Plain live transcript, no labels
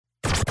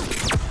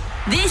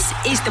This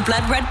is the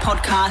Blood Red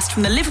podcast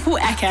from the Liverpool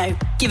Echo,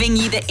 giving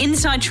you the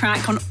inside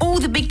track on all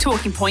the big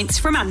talking points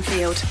from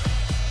Anfield.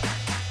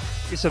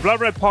 It's the Blood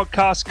Red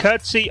podcast,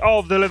 courtesy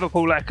of the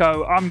Liverpool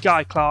Echo. I'm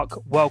Guy Clark.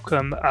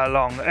 Welcome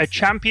along. A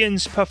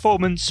champion's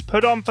performance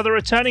put on for the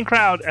returning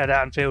crowd at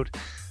Anfield.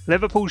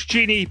 Liverpool's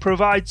Genie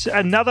provides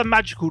another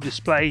magical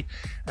display,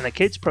 and the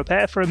kids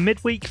prepare for a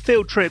midweek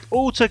field trip,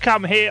 all to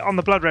come here on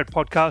the Blood Red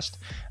podcast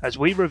as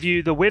we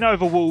review the win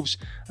over Wolves,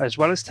 as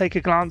well as take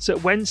a glance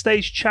at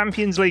Wednesday's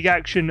Champions League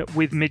action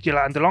with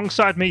Midtjylland.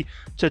 Alongside me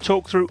to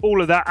talk through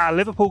all of that, our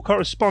Liverpool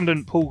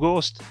correspondent Paul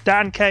Gorst,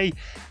 Dan Kay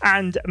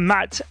and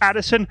Matt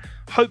Addison.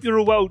 Hope you're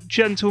all well,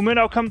 gentlemen.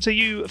 I'll come to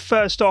you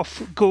first off,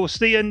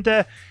 Gorsty,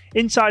 and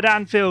inside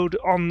Anfield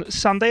on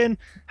Sunday, and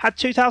had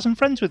 2,000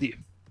 friends with you.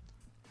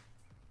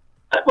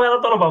 Well,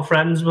 I don't know about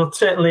friends, but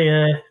certainly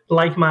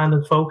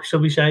like-minded folks, shall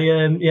we say.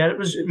 It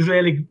was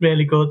really,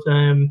 really good.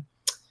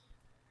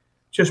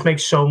 Just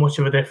makes so much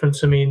of a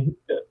difference. I mean,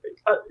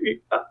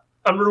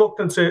 I'm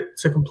reluctant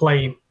to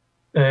complain,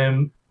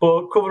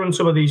 but covering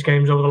some of these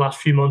games over the last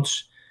few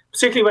months,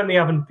 particularly when they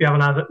haven't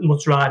had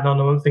much riding on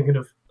them, I'm thinking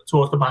of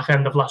towards the back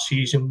end of last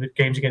season with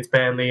games against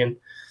Burnley and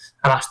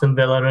Aston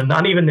Villa,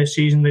 and even this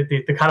season,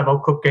 the Carabao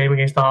Cup game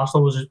against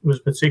Arsenal was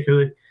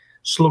particularly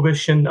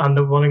sluggish, and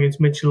the one against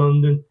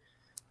Midtjylland.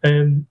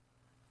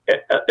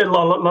 A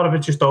lot of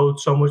it just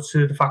owed so much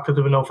to the fact that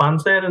there were no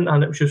fans there,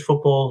 and it was just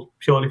football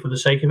purely for the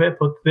sake of it.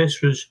 But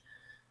this was,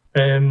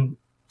 as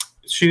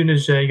soon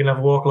as You Can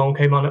Never Walk Alone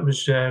came on, it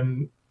was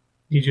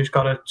you just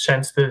got a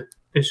sense that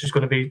this is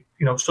going to be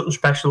something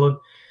special.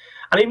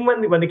 And even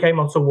when they came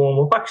out to warm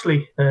up,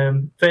 actually,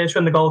 first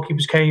when the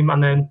goalkeepers came,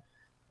 and then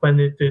when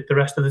the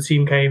rest of the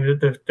team came,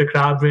 the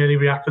crowd really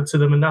reacted to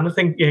them. And I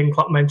think Jurgen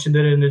Klopp mentioned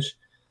it in his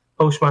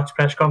post-match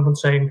press conference,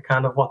 saying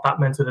kind of what that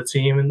meant to the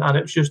team, and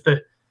it was just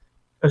a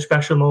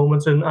special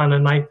moment and a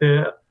night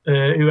that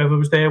whoever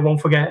was there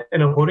won't forget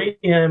in a hurry.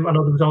 I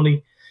know there was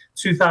only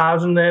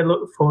 2,000 there,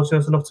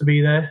 fortunate enough to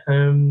be there.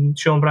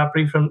 Sean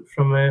Bradbury from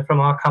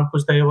our camp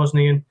was there,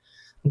 wasn't he, and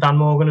Dan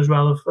Morgan as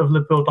well of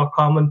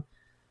Liverpool.com, and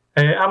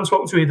I haven't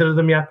spoken to either of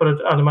them yet,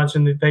 but I'd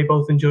imagine that they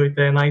both enjoyed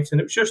their night, and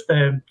it was just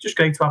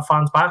great to have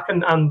fans back,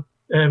 and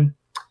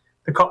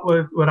the COP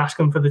were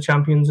asking for the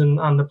champions,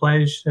 and the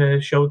players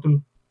showed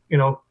them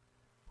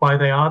why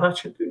they are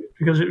that,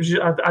 because it was.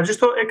 I just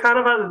thought it kind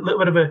of had a little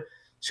bit of a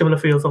similar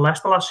feel to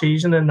Leicester last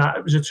season, and that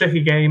it was a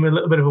tricky game, a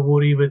little bit of a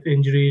worry with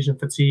injuries and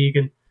fatigue,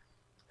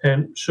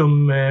 and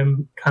some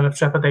kind of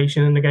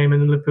trepidation in the game,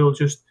 and Liverpool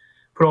just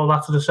put all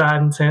that to the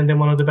side and turned in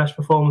one of the best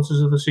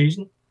performances of the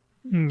season.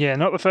 Yeah,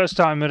 not the first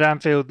time at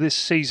Anfield this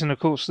season, of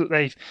course, that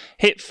they've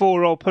hit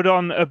four or put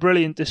on a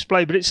brilliant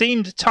display. But it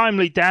seemed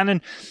timely, Dan,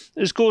 and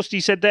as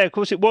Gorsty said there, of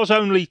course, it was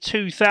only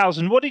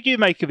 2,000. What did you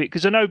make of it?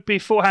 Because I know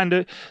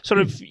beforehand,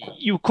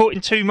 you were caught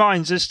in two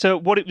minds as to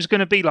what it was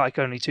going to be like,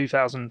 only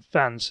 2,000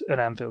 fans at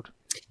Anfield.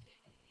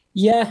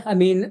 Yeah, I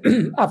mean,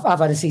 I've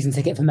had a season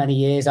ticket for many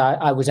years.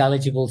 I was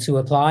eligible to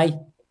apply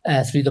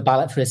through the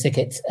ballot for a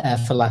ticket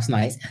for last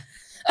night,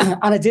 and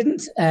I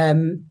didn't.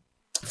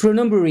 For a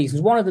number of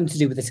reasons. One of them to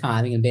do with the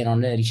timing and being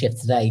on an early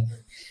shift today.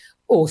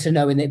 Also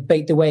knowing that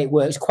the way it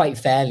works quite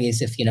fairly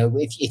is if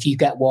you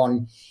get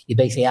one, you're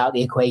basically out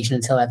the equation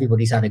until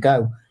everybody's had a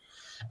go.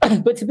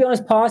 But to be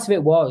honest, part of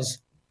it was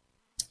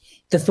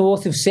the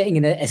thought of sitting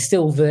in a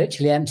still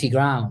virtually empty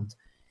ground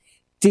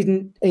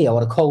on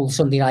a cold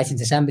Sunday night in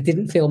December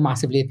didn't feel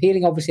massively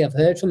appealing. Obviously, I've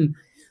heard from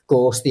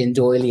Gorsty and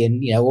Doyley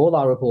and all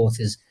our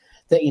reporters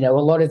that a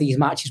lot of these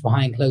matches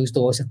behind closed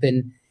doors have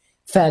been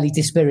fairly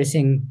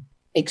dispiriting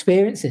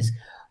experiences.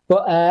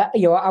 But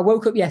I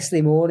woke up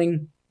yesterday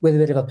morning with a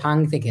bit of a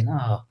pang, thinking,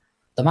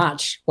 the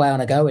match, where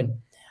am I going?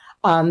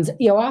 And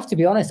I have to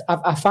be honest,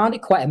 I found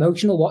it quite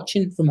emotional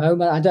watching from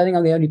home. I don't think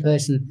I'm the only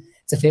person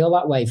to feel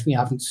that way. From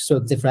having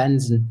spoken to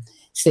friends and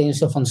seeing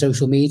stuff on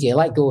social media,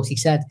 like Gorsty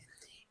said,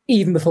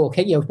 even before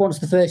once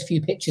the first few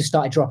pictures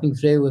started dropping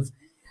through of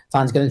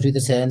fans going through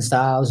the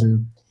turnstiles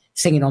and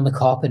singing on the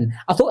Kop, and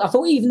I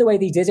thought even the way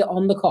they did it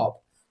on the Kop,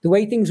 the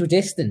way things were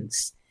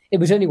distanced. It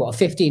was only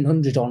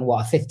 1,500 on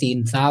a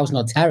 15,000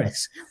 odd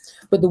terrace,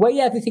 but the way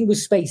everything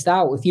was spaced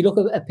out. If you look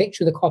at a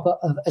picture of the Kop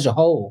as a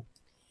whole,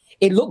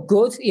 it looked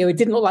good. It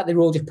didn't look like they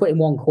were all just put in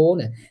one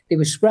corner. They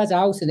were spread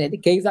out, and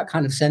it gave that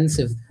kind of sense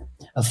of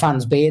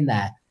fans being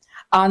there.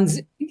 And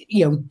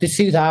the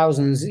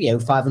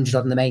 2,000s, 500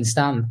 on the main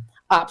stand,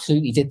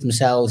 absolutely did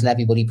themselves and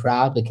everybody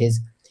proud, because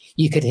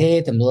you could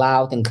hear them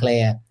loud and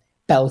clear,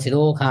 belting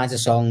all kinds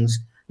of songs,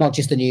 not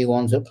just the new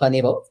ones, but plenty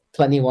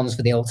of ones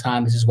for the old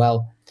timers as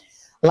well.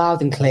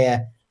 Loud and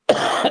clear,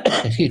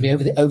 excuse me,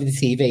 over the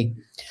TV.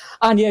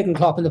 And Jurgen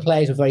Klopp and the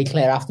players were very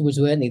clear afterwards,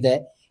 weren't they,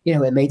 that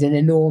it made an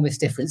enormous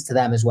difference to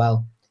them as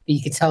well. But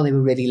you could tell they were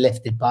really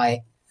lifted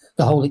by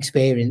the whole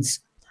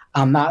experience,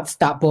 and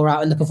that bore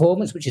out in the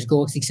performance, which, as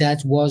Gorsty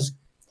said, was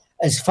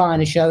as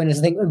fine a showing as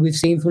I think we've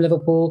seen from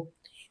Liverpool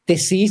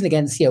this season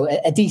against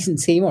a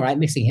decent team. All right,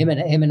 missing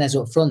Jimenez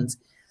up front,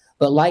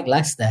 but like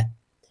Leicester,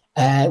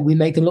 we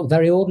made them look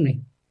very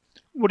ordinary.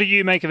 What do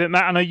you make of it,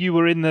 Matt? I know you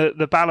were in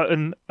the ballot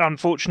and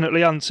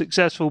unfortunately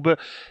unsuccessful, but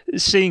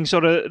seeing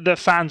sort of the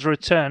fans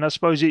return, I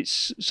suppose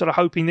it's sort of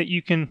hoping that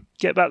you can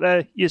get back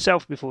there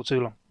yourself before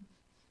too long.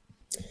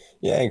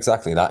 Yeah,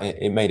 exactly that.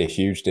 It made a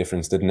huge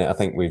difference, didn't it? I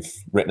think we've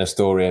written a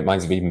story, it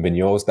might have even been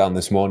yours, Dan,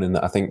 this morning,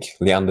 that I think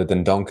Leander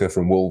Dendoncker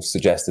from Wolves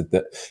suggested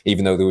that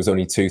even though there was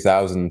only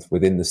 2,000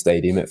 within the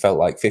stadium, it felt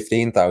like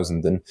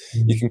 15,000. And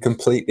you can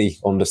completely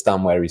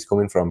understand where he's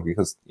coming from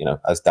because,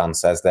 as Dan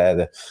says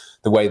there,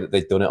 the way that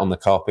they'd done it on the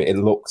carpet, it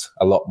looked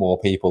a lot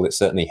more people. It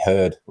certainly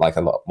heard like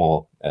a lot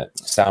more,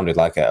 sounded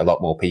like a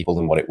lot more people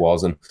than what it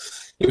was. And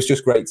it was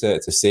just great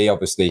to see,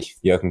 obviously,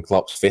 Jurgen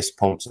Klopp's fist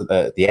pumps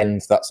at the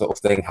end, that sort of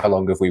thing. How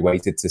long have we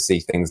waited to see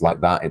things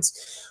like that?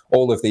 It's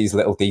all of these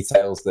little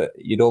details that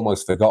you'd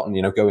almost forgotten,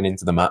 going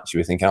into the match. You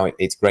were thinking,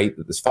 it's great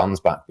that there's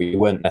fans back. But you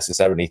weren't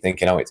necessarily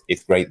thinking,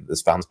 it's great that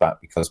there's fans back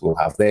because we'll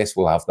have this,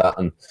 we'll have that.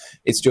 And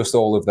it's just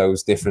all of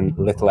those different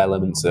little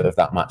elements of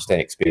that match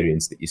day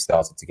experience that you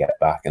started to get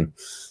back. And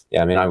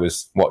yeah, I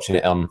was watching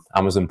it on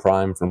Amazon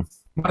Prime from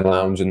my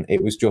lounge, and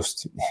it was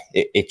just,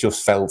 it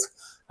just felt...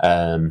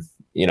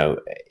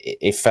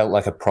 it felt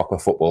like a proper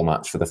football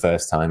match for the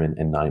first time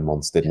in 9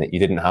 months, didn't it? You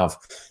didn't have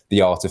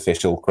the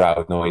artificial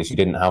crowd noise. You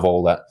didn't have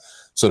all that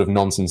sort of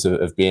nonsense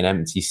of being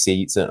empty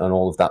seats and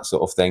all of that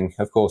sort of thing.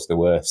 Of course, there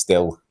were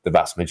still the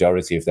vast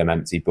majority of them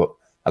empty, but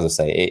as I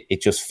say, it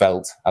just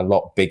felt a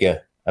lot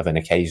bigger of an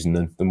occasion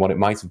than what it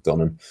might have done.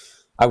 And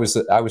I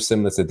was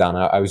similar to Dan.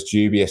 I was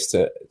dubious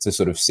to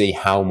sort of see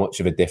how much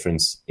of a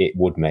difference it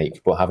would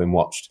make. But having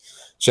watched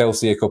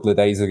Chelsea a couple of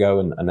days ago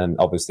and then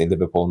obviously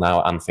Liverpool now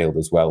at Anfield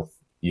as well,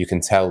 you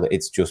can tell that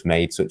it's just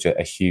made such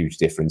a huge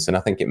difference. And I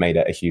think it made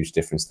a huge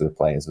difference to the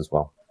players as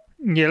well.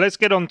 Yeah, let's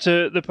get on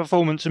to the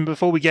performance. And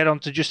before we get on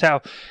to just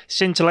how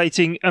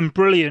scintillating and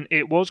brilliant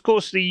it was, of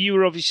course, you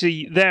were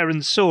obviously there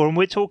and saw, and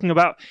we're talking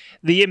about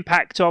the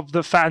impact of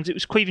the fans. It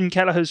was Caoimhín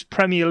Kelleher's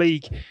Premier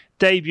League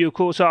debut, of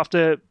course,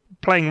 after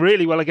playing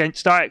really well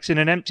against Ajax in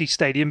an empty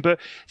stadium, but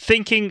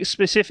thinking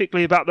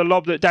specifically about the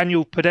lob that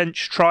Daniel Podence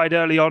tried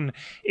early on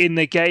in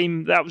the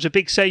game, that was a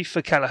big save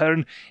for Kelleher,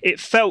 and it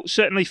felt,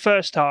 certainly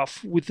first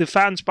half, with the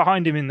fans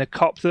behind him in the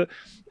Kop, that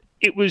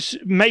it was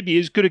maybe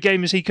as good a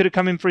game as he could have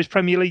come in for his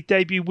Premier League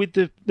debut with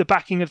the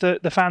backing of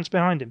the fans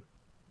behind him.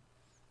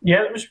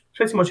 Yeah, it was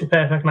pretty much a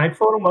perfect night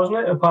for him, wasn't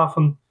it? Apart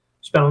from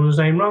spelling his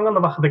name wrong on the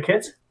back of the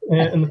kit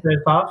in the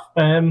first half.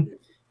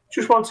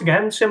 Just once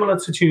again, similar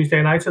to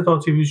Tuesday night, I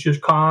thought he was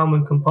just calm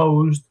and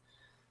composed,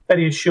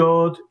 very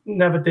assured,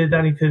 never did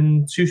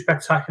anything too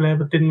spectacular,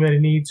 but didn't really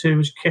need to.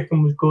 His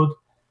kicking was good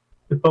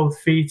with both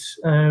feet,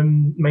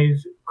 made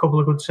a couple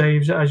of good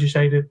saves, as you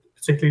say,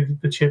 particularly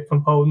the chip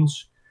from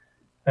Podence,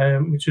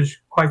 which was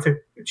quite a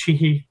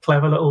cheeky,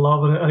 clever little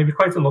lob, and he was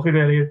quite unlucky,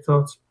 really. I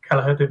thought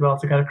Kelleher did well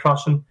to get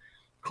across and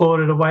claw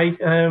it away.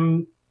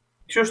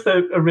 Just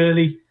a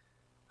really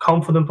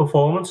confident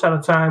performance at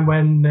a time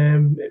when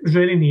it was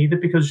really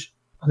needed, because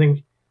I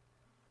think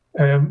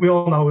we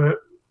all know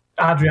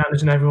Adrian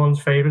isn't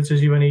everyone's favourite, is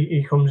he, when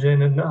he comes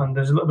in, and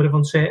there's a little bit of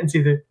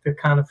uncertainty that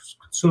kind of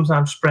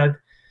sometimes spread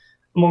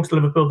amongst the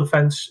Liverpool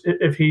defence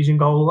if he's in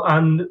goal.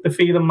 And the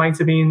feeling might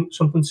have been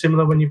something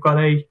similar when you've got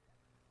a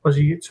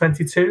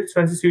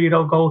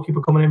 22-year-old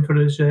goalkeeper coming in for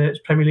his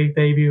Premier League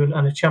debut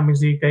and his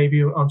Champions League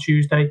debut on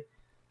Tuesday.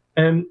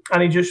 And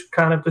he just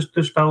kind of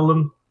dispelled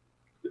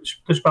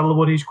the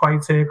worries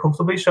quite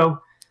comfortably. So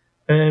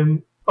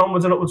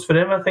onwards and upwards for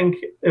him. I think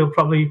he'll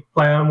probably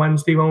play on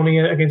Wednesday, won't he,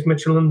 against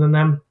Midtjylland, and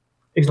then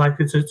he's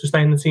likely to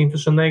stay in the team for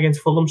Sunday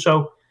against Fulham.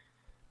 So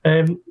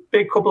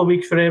big couple of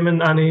weeks for him,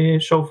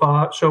 and so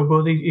far so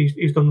good.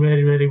 He's done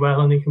really, really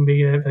well, and he can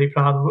be very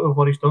proud of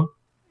what he's done.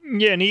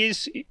 Yeah, and he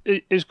is,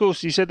 of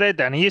course, you said there,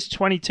 Dan, he is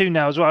 22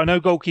 now as well. I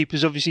know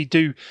goalkeepers obviously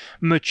do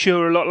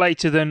mature a lot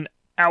later than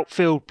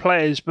outfield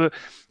players, but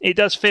it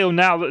does feel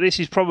now that this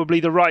is probably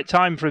the right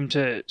time for him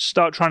to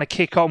start trying to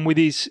kick on with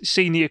his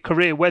senior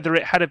career, whether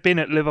it had been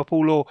at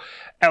Liverpool or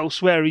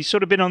elsewhere. He's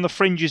sort of been on the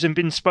fringes and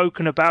been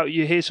spoken about.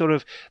 You hear sort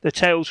of the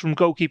tales from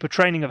goalkeeper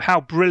training of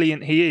how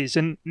brilliant he is,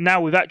 and now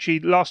we've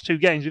actually, last two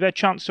games, we've had a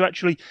chance to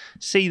actually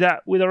see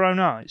that with our own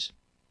eyes.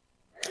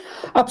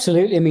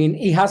 Absolutely. I mean,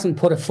 he hasn't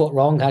put a foot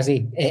wrong, has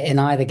he, in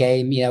either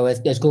game? You know,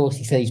 as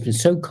Gorsty said, he's been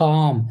so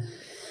calm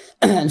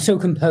and so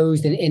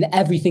composed in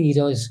everything he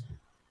does.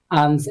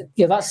 And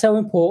that's so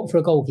important for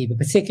a goalkeeper,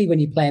 particularly when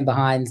you're playing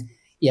behind,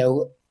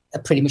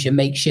 pretty much a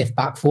makeshift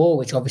back four,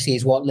 which obviously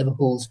is what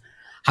Liverpool's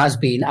has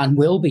been and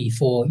will be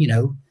for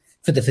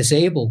the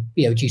foreseeable,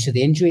 due to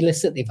the injury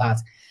list that they've had.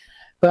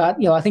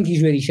 But I think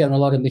he's really shown a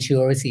lot of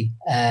maturity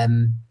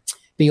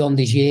beyond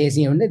his years.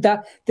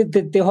 That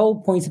the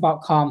whole point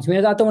about calm. I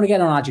don't want to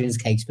get on Adrian's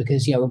case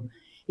because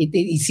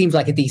he seems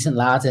like a decent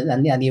lad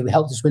and he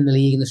helped us win the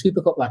league and the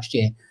Super Cup last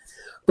year.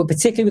 But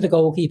particularly with a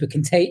goalkeeper,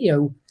 can take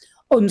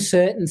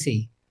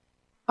uncertainty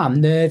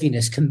and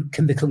nerviness can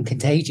become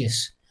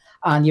contagious.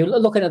 And you're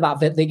looking at that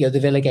the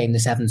Villa game, the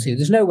 7-2.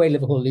 There's no way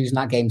Liverpool are losing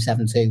that game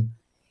 7-2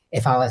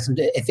 if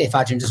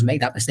Adrian doesn't make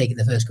that mistake in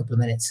the first couple of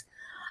minutes.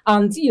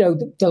 And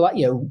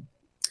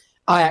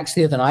Ajax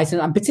the other night,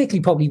 and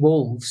particularly probably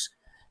Wolves,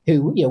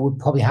 who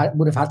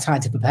would have had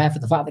time to prepare for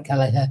the fact that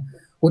Kelleher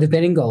would have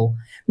been in goal,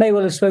 may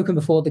well have spoken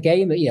before the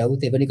game that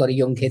they've only got a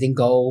young kid in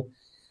goal.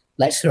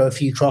 Let's throw a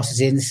few crosses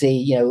in,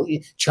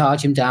 see,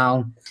 charge him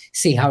down,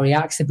 see how he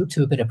reacts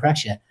to a bit of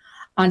pressure.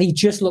 And he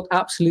just looked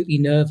absolutely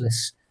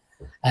nerveless.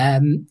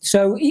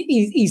 So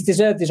he's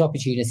deserved this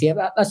opportunity.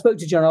 I spoke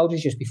to John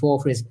Aldridge just before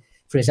for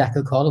his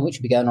Echo column, which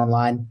will be going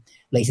online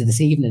later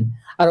this evening.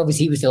 And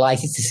obviously he was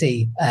delighted to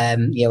see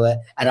an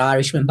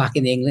Irishman back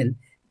in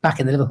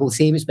the Liverpool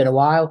team. It's been a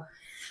while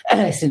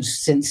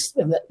since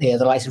the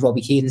likes of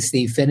Robbie Keane and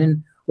Steve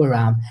Finnan were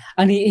around.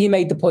 And he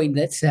made the point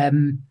that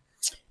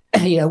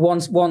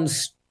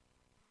once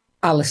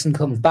Alisson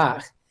comes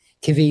back,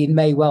 Kevin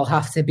may well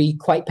have to be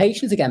quite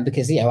patient again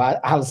because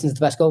Alisson's the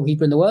best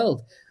goalkeeper in the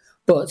world.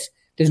 But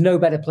there's no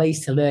better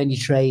place to learn your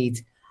trade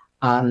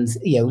and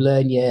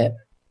learn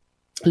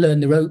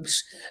the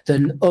ropes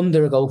than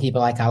under a goalkeeper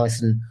like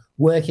Alisson,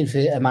 working for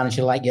a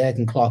manager like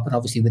Jurgen Klopp, and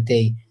obviously with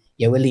the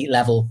elite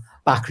level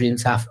backroom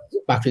staff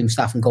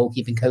and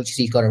goalkeeping coaches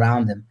he's got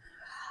around him.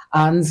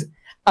 And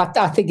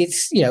I think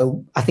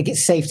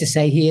it's safe to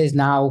say he is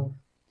now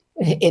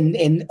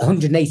in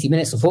 180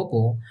 minutes of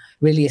football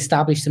really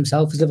established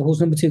himself as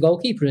Liverpool's number 2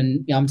 goalkeeper,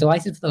 and I'm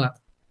delighted for the lad.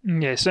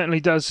 Yeah, it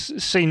certainly does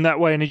seem that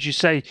way. And as you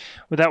say,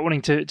 without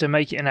wanting to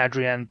make it an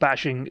Adrian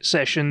bashing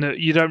session, that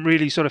you don't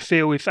really sort of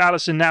feel if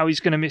Alisson now is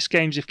going to miss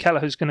games, if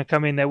Kelleher's going to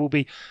come in, there will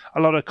be a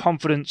lot of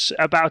confidence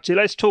about it.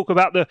 Let's talk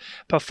about the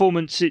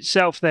performance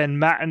itself then,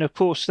 Matt. And of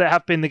course, there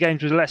have been the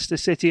games with Leicester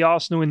City,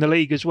 Arsenal in the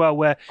league as well,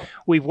 where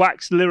we've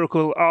waxed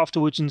lyrical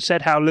afterwards and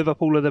said how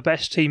Liverpool are the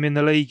best team in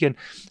the league and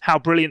how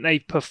brilliant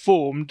they've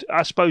performed.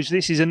 I suppose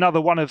this is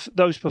another one of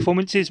those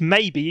performances,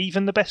 maybe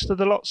even the best of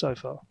the lot so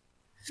far.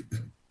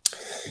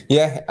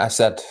 Yeah, I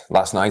said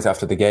last night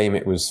after the game,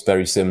 it was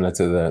very similar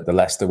to the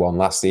Leicester one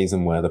last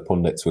season, where the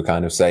pundits were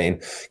kind of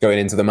saying, going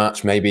into the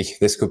match, maybe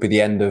this could be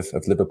the end of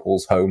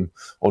Liverpool's home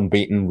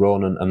unbeaten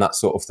run and that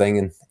sort of thing.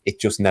 And it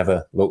just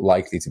never looked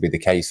likely to be the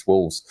case.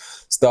 Wolves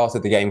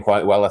started the game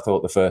quite well. I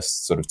thought the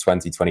first sort of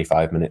 20,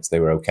 25 minutes, they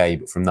were okay.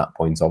 But from that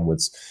point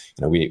onwards,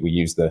 we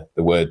used the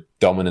word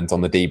dominant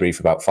on the debrief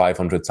about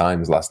 500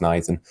 times last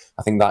night. And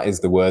I think that is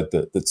the word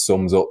that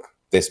sums up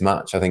this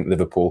match. I think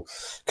Liverpool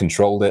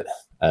controlled it.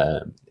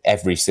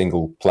 Every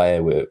single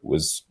player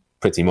was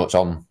pretty much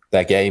on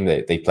their game.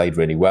 They played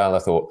really well. I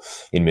thought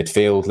in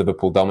midfield,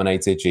 Liverpool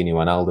dominated. Gini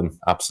Wijnaldum,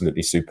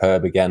 absolutely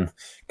superb again.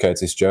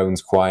 Curtis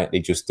Jones quietly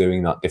just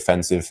doing that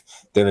defensive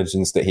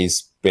diligence that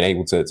he's been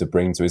able to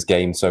bring to his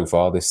game so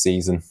far this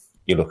season.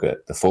 You look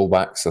at the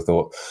fullbacks, I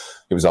thought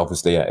it was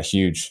obviously a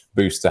huge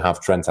boost to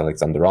have Trent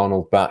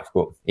Alexander-Arnold back,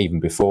 but even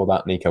before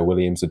that, Nico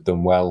Williams had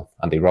done well.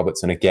 Andy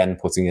Robertson again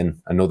putting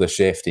in another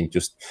shift. He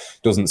just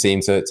doesn't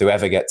seem to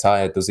ever get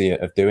tired, does he,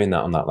 of doing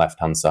that on that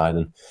left-hand side.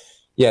 And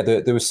yeah,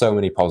 there were so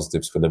many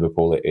positives for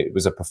Liverpool. It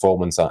was a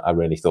performance I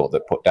really thought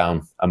that put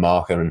down a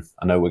marker, and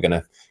I know we're going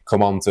to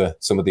come on to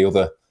some of the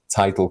other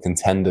title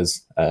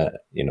contenders,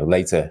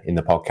 later in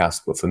the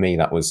podcast. But for me,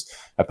 that was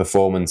a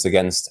performance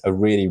against a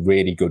really,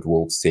 really good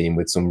Wolves team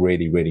with some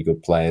really, really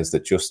good players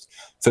that just,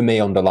 for me,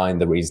 underlined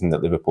the reason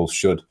that Liverpool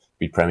should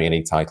be Premier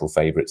League title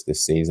favourites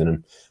this season.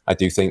 And I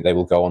do think they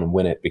will go on and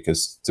win it,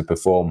 because to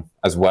perform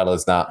as well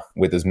as that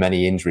with as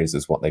many injuries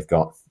as what they've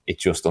got, it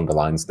just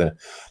underlines the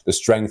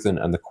strength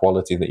and the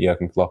quality that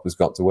Jurgen Klopp has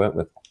got to work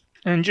with.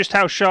 And just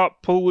how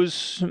sharp, Paul,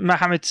 was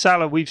Mohamed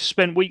Salah. We've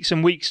spent weeks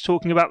and weeks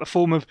talking about the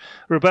form of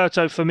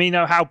Roberto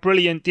Firmino, how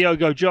brilliant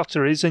Diogo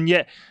Jota is, and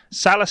yet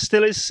Salah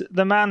still is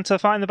the man to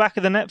find the back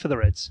of the net for the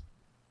Reds.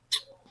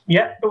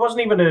 Yeah, it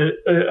wasn't even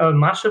a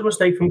massive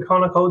mistake from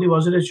Conor Cody,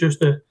 was it? It's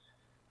just a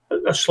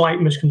slight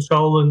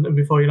miscontrol, and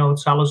before you know it,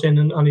 Salah's in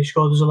and he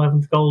scored his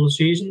 11th goal of the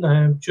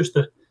season. Just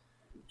a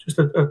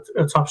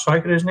top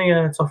striker, isn't he?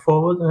 Top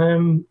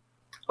forward.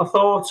 I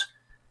thought...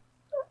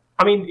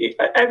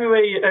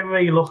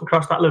 everywhere you look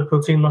across that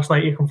Liverpool team last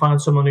night, you can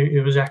find someone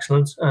who was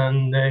excellent,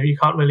 and you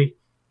can't really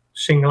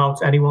single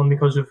out anyone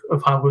because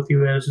of how good they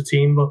were as a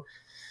team. But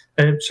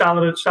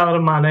Salah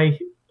and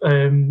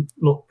Mane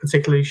look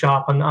particularly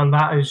sharp, and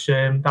that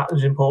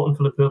is important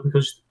for Liverpool,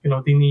 because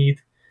they need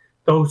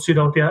those two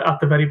don't be at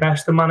the very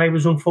best. And Mane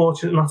was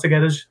unfortunate not to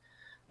get his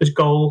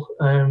goal.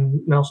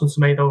 Nelson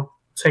Semedo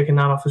taking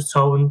that off his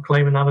toe and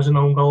claiming that as an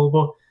own goal.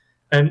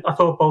 But I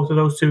thought both of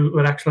those two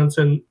were excellent,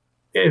 and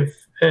if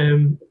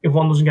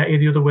one doesn't get you,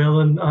 the other will,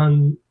 and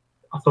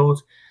I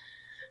thought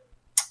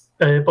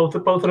both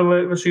of them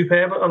were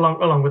superb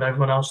along with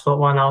everyone else. I thought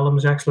Wijnaldum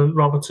was excellent.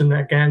 Robertson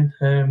again.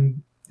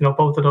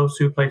 Both of those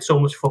two played so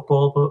much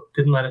football, but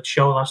didn't let it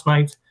show last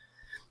night.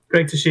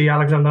 Great to see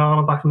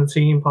Alexander-Arnold back in the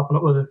team, popping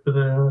up with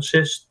an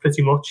assist,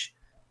 pretty much,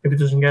 if it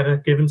doesn't get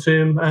it given to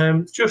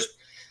him. Just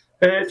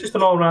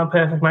an all-round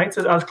perfect night.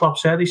 As Klopp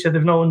said, he said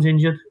if no one's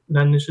injured,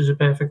 then this is a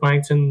perfect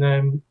night,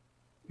 and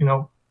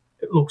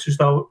it looks as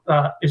though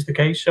that is the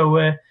case.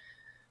 So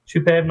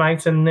superb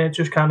night, and it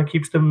just kind of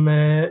keeps them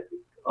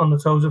on the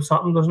toes of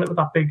Tottenham, doesn't it, with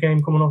that big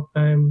game coming up?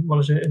 What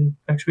is it, in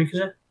next week,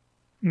 is it?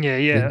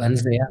 Yeah.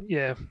 Wednesday,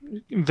 yeah.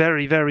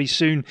 Very, very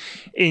soon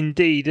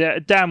indeed.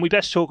 Dan, we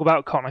best talk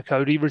about Conor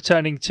Coady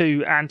returning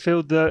to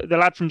Anfield. The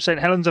lad from St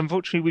Helens.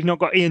 Unfortunately, we've not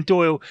got Ian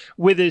Doyle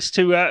with us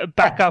to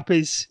back up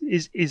his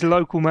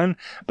local man.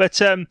 But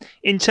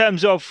in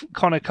terms of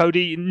Conor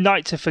Coady,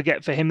 night to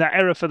forget for him. That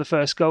error for the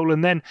first goal,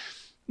 and then,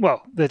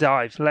 well, the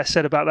dive. Less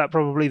said about that,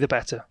 probably the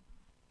better.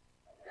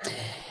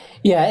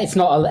 Yeah, it's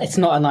not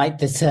a night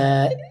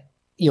that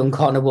young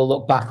Conor will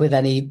look back with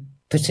any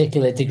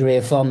particular degree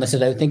of fondness, I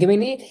don't think. I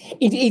mean,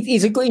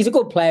 he's a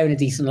good player and a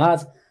decent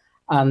lad.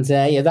 And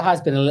there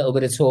has been a little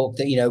bit of talk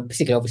that,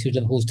 particularly obviously with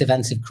Liverpool's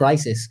defensive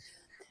crisis,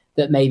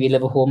 that maybe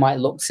Liverpool might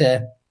look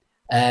to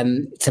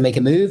make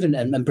a move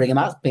and bring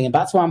him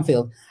back to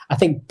Anfield. I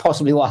think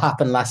possibly what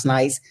happened last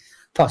night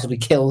possibly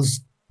kills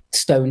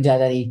stone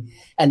dead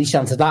any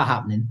chance of that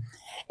happening.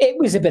 It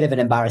was a bit of an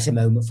embarrassing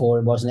moment for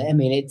him, wasn't it? I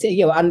mean,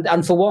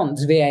 and for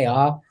once,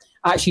 VAR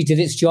actually did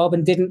its job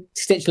and didn't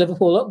stitch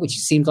Liverpool up, which it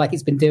seems like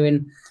it's been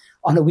doing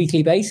on a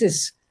weekly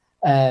basis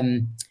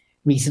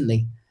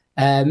recently.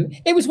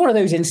 It was one of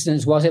those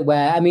incidents, was it,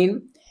 where, I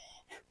mean,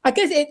 I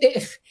guess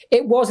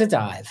it was a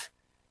dive.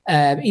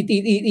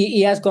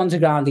 He has gone to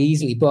ground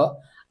easily, but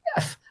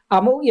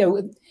I've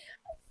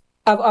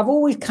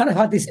always kind of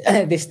had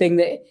this thing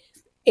that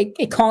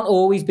it can't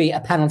always be a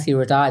penalty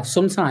or a dive.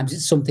 Sometimes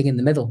it's something in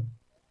the middle.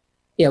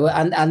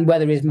 And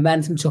whether his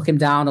momentum took him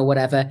down or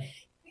whatever,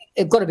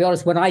 I've got to be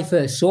honest, when I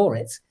first saw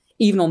it,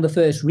 even on the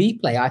first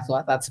replay, I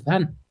thought that's a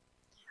pen.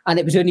 And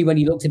it was only when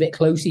you looked a bit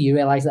closer, you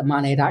realised that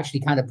Mane had actually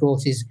kind of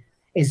brought his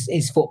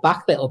foot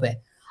back a little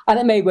bit. And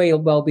it may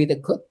well be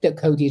that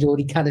Coady had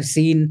already kind of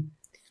seen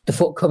the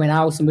foot coming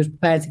out and was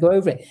prepared to go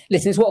over it.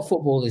 Listen, it's what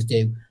footballers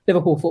do.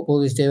 Liverpool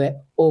footballers do it.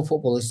 All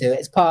footballers do it.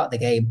 It's part of the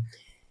game.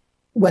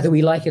 Whether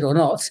we like it or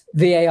not,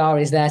 VAR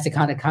is there to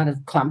kind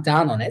of clamp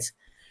down on it.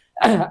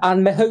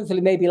 And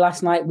hopefully maybe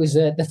last night was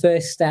the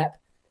first step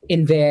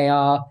in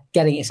VAR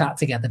getting its act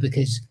together,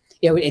 because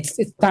it's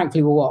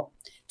thankfully we're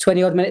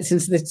 20 minutes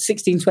into this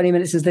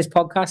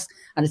podcast,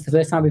 and it's the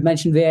first time we've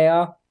mentioned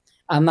VAR,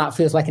 and that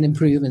feels like an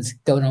improvement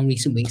going on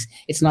recent weeks.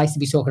 It's nice to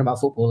be talking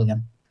about football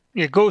again.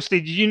 Yeah,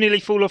 Gorsty, did you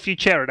nearly fall off your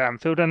chair at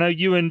Anfield? I know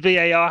you and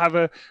VAR have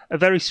a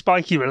very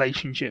spiky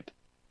relationship.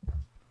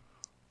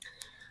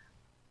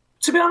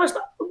 To be honest,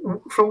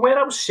 from where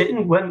I was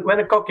sitting, when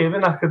it got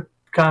given, I could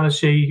kind of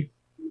see,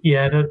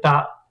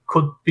 that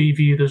could be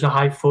viewed as a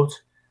high foot.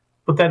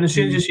 But then as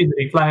soon as you see the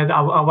replay,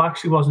 I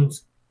actually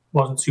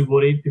wasn't too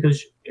worried,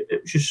 because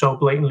it was just so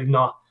blatantly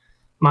not.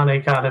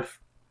 Mane kind of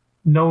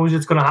knows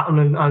it's going to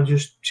happen and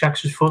just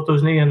checks his foot,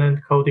 doesn't he? And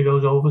then Coady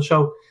goes over.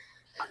 So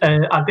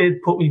I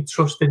did put my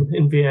trust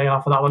in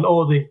VAR for that one,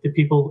 or the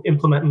people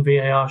implementing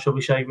VAR, shall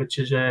we say, which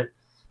is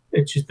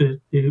it's just the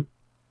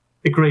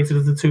greater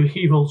of the two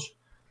evils.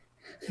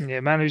 Yeah,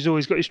 man who's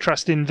always got his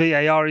trust in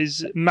VAR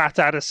is Matt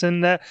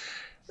Addison.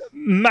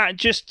 Matt,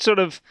 just sort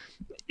of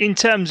in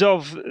terms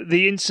of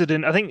the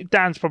incident, I think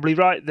Dan's probably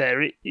right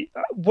there.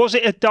 Was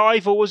it a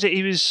dive, or was it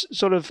he was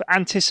sort of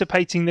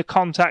anticipating the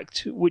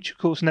contact, which of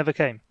course never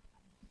came?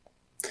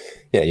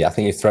 Yeah, I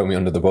think you've thrown me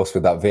under the bus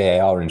with that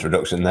VAR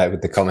introduction there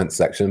with the comments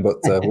section, but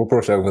we'll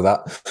brush over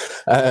that.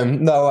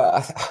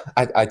 No,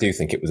 I do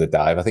think it was a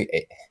dive. I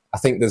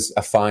think there's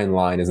a fine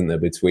line, isn't there,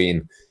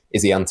 between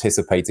is he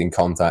anticipating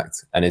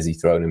contact and is he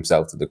throwing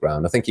himself to the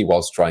ground? I think he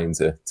was trying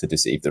to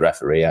deceive the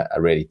referee. I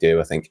really do.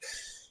 I think,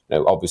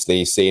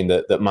 obviously seeing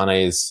that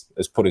Mane has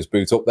put his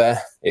boot up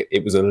there,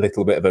 it was a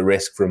little bit of a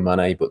risk from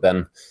Mane, but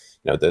then,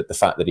 the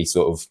fact that he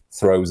sort of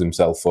throws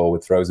himself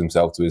forward, throws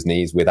himself to his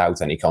knees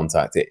without any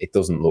contact, it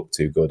doesn't look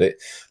too good.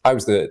 I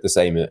was the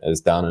same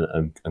as Dan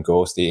and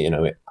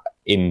Gorsty.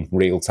 In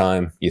real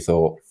time, you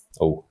thought,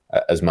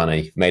 as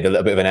Mane made a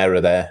little bit of an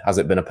error there, has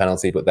it been a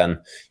penalty? But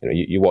then,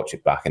 you watch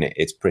it back and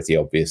it's pretty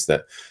obvious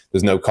that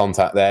there's no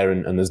contact there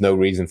and there's no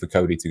reason for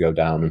Coady to go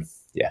down. And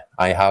yeah,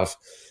 I have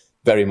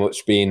very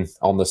much been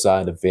on the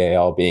side of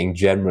VAR being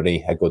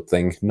generally a good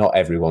thing. Not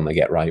everyone they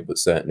get right, but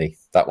certainly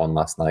that one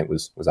last night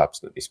was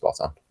absolutely spot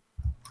on.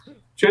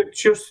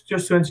 Just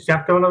to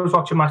interject, when I was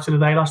watching Match of the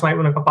Day last night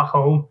when I got back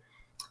home,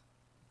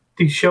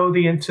 they show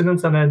the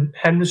incident and then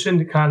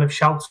Henderson kind of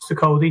shouts to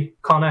Coady,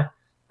 Conor,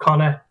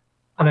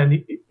 and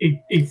then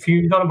he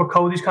fumed on him, but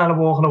Cody's kind of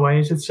walking away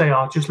and said,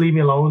 just leave me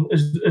alone,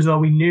 as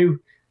though he knew.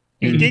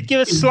 He did give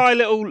a sly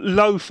little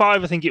low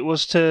five, I think it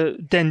was, to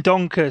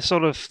Dendoncker,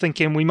 sort of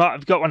thinking we might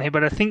have got one here,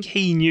 but I think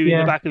he knew in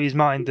the back of his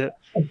mind that...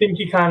 I think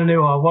he kind of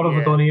knew, what have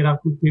I done here?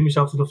 I've threw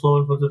myself to the floor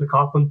in front of the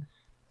cop and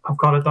I've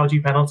got a dodgy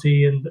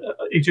penalty, and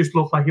he just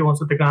looked like he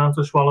wanted the ground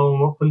to swallow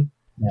him up, and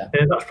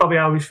that's probably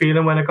how he was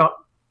feeling when it got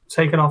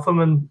taken off him,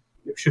 and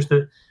it was just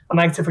a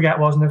night to forget,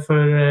 wasn't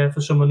it,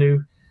 for someone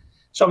who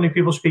so many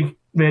people speak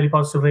really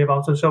positively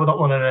about him, so I don't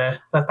want to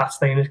let that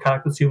stain his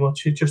character too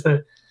much. It's just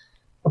a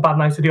bad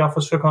night at the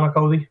office for Conor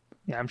Coady.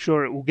 Yeah, I'm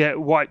sure it will get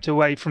wiped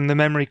away from the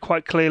memory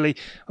quite clearly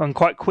and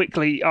quite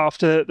quickly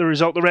after the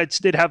result the Reds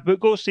did have. But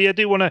Gorsty, I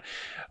do want to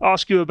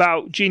ask you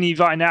about Gini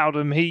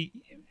Wijnaldum. He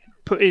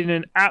put in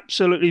an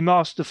absolutely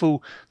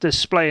masterful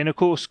display and, of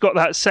course, got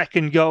that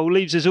second goal.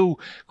 Leaves us all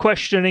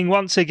questioning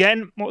once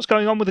again what's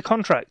going on with the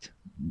contract.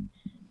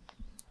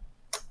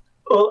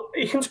 Well,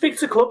 you can speak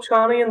to clubs,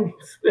 can't you,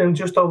 in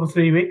just over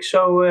 3 weeks.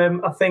 So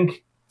I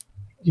think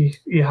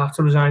you have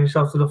to resign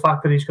yourself to the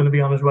fact that he's going to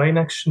be on his way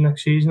next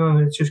season, and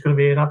it's just going to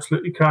be an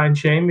absolutely crying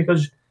shame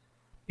because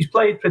he's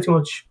played pretty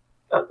much.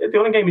 The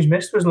only game he's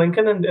missed was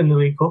Lincoln in the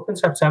League Cup in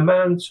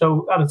September, and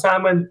so at a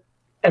time when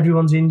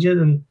everyone's injured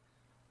and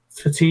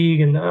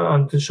fatigue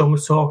and there's so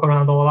much talk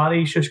around all that,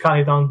 he's just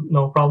carried on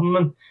no problem.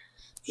 And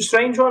it's a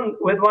strange one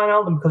with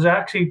Wijnaldum because I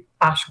actually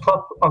asked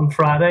Klopp on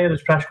Friday at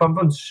his press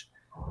conference,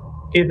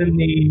 given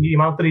the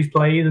amount that he's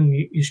played, and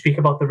you speak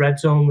about the red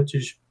zone, which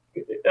is,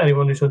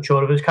 anyone who's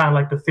unsure of it, is kind of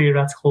like the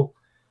theoretical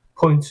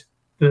point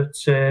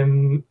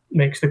that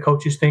makes the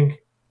coaches think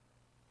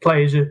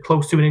players are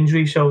close to an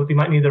injury, so they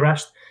might need the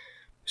rest.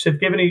 So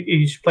given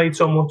he's played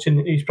so much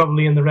and he's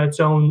probably in the red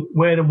zone,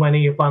 where and when are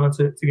you planning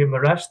to give him a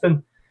rest?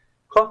 And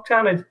Klopp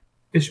kind of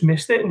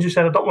dismissed it and just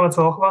said, I don't want to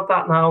talk about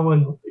that now.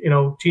 And,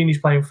 Gini's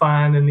playing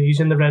fine and he's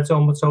in the red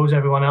zone, but so is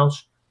everyone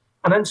else.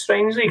 And then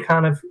strangely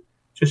kind of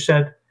just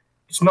said,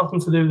 it's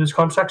nothing to do with his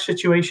contract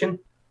situation,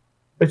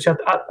 which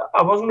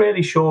I wasn't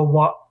really sure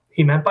what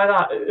he meant by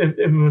that, if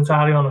I'm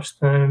entirely honest.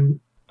 And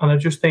I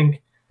just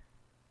think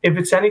if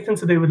it's anything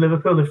to do with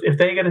Liverpool, if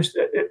they get if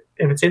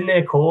it's in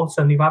their courts,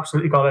 then they've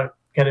absolutely got to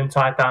get him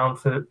tied down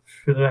for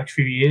the next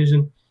few years.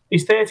 And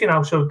he's 30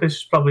 now, so this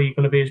is probably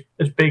going to be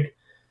his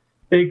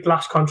big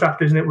last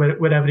contract, isn't it?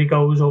 Wherever he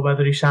goes or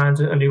whether he signs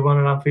a new one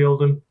at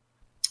Anfield, and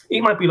he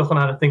might be looking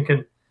at it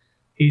thinking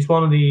he's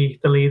one of the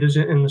leaders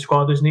in the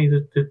squad, isn't he?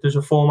 There's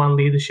a 4-man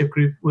leadership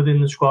group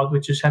within the squad,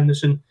 which is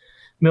Henderson,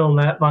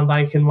 Milner, Van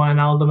Dijk and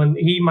Wijnaldum, and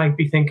he might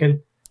be thinking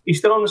he's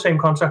still on the same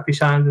contract he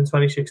signed in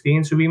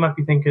 2016, so he might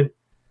be thinking,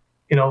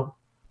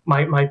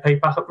 my pay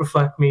packet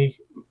reflect me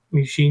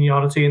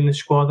seniority in the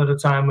squad at a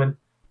time when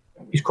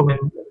he's come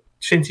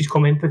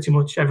in, pretty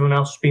much everyone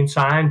else has been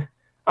signed,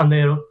 and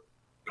they're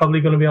probably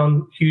going to be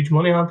on huge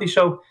money, aren't they?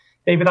 So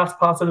maybe that's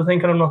part of the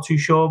thinking. I'm not too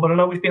sure, but I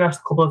know he's been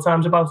asked a couple of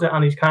times about it,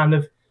 and he's kind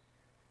of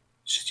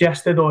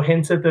suggested or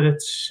hinted that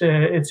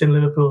it's in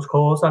Liverpool's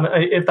court. And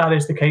if that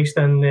is the case,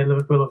 then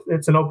Liverpool,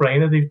 it's a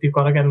no-brainer. They've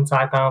got to get him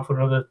tied down for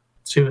another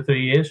 2 or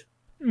 3 years.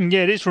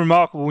 Yeah, it is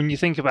remarkable when you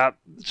think about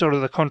sort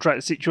of the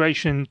contract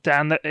situation,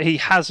 Dan, that he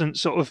hasn't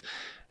sort of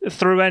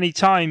through any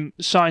time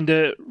signed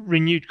a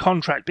renewed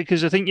contract,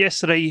 because I think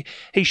yesterday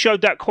he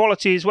showed that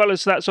quality as well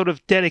as that sort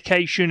of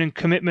dedication and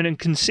commitment and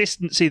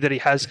consistency that he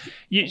has.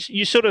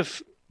 You sort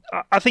of,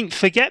 I think,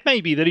 forget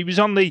maybe that he was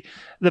on the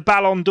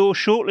Ballon d'Or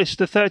shortlist,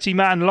 the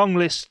 30-man long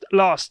list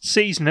last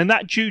season, and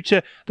that due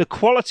to the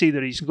quality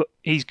that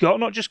he's got,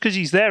 not just because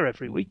he's there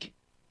every week.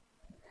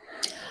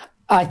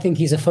 I think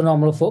he's a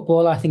phenomenal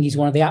footballer. I think he's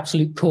one of the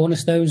absolute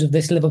cornerstones of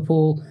this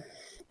Liverpool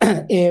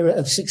era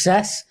of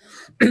success.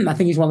 I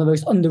think he's one of the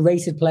most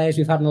underrated players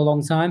we've had in a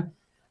long time.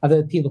 I've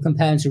heard people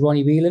compare him to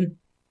Ronnie Whelan,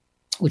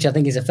 which I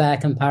think is a fair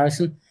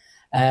comparison.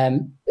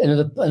 Another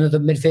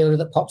midfielder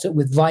that pops up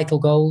with vital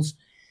goals,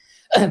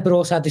 but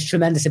also had this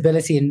tremendous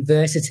ability and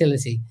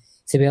versatility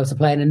to be able to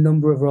play in a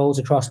number of roles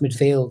across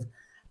midfield,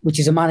 which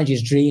is a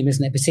manager's dream,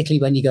 isn't it?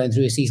 Particularly when you're going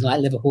through a season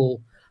like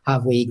Liverpool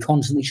have, where you're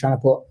constantly trying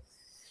to put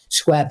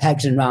square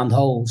pegs in round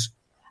holes.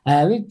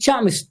 We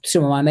chatted with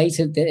some of my mates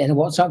in a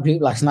WhatsApp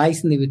group last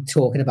night, and they were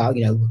talking about,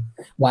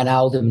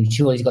 Wijnaldum, and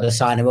surely he's got to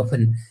sign him up,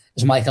 and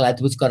as Michael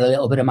Edwards got a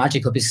little bit of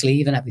magic up his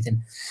sleeve and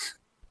everything.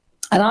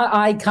 And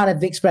I kind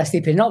of expressed the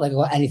opinion, not that I've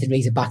got anything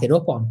really to back it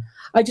up on.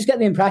 I just get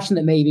the impression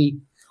that maybe,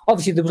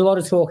 obviously there was a lot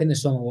of talk in the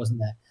summer, wasn't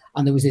there?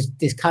 And there was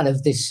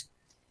this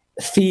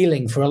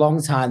feeling for a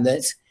long time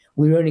that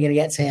we were only going to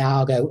get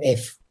Thiago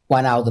if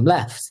Wijnaldum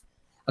left.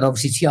 And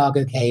obviously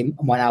Thiago came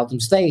and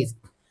Wijnaldum stayed.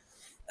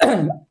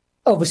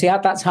 Obviously,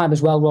 at that time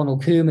as well,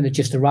 Ronald Koeman had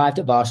just arrived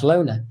at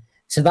Barcelona.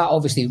 So that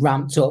obviously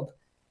ramped up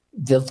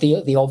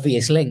the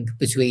obvious link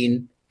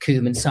between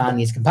Koeman signing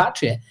his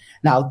compatriot.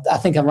 Now, I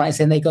think I'm right in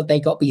saying they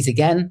got beat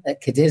again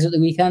at Cadiz at the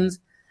weekend,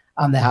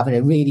 and they're having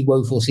a really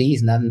woeful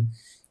season. And,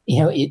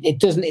 it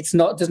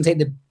doesn't take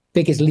the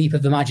biggest leap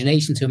of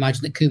imagination to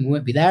imagine that Koeman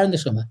won't be there in the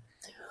summer.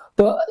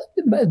 But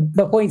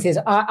my point is,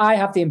 I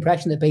have the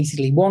impression that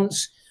basically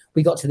once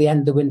we got to the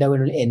end of the window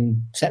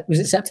in was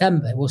it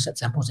September? It was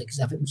September, was it?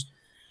 Because it was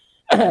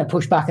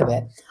pushed back a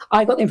bit.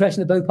 I got the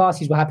impression that both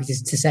parties were happy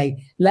to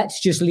say,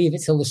 let's just leave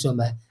it till the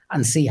summer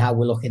and see how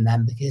we're looking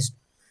then, because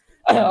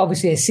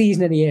obviously a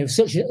season in a year of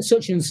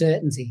such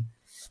uncertainty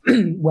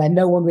where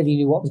no one really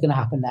knew what was going to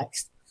happen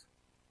next.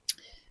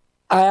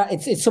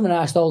 It's something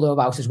I asked Aldo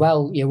about as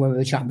well, when we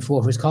were chatting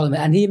before for his column,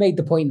 and he made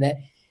the point that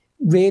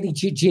really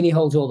Gini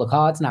holds all the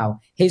cards now.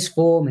 His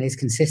form and his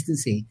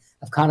consistency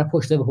have kind of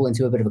pushed Liverpool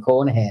into a bit of a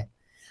corner here.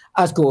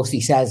 As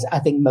Gorsty says, I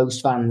think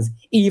most fans,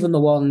 even the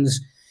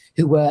ones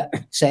who were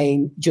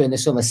saying during the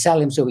summer, sell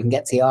him so we can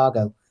get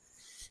Thiago,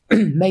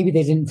 maybe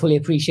they didn't fully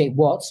appreciate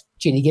what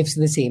Gini gives to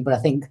the team, but I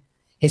think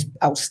his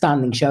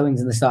outstanding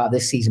showings in the start of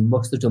this season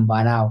must have done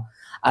by now.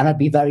 And I'd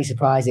be very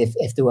surprised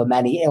if there were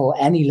many or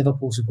any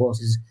Liverpool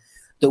supporters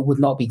that would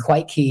not be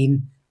quite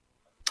keen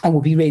and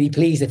would be really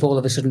pleased if all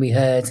of a sudden we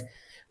heard,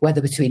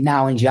 whether between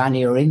now and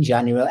January or in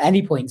January or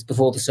any point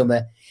before the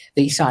summer,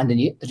 that he signed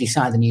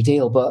a new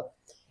deal. But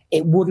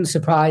it wouldn't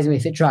surprise me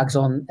if it drags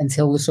on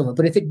until the summer.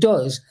 But if it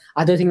does,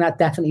 I don't think that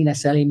definitely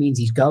necessarily means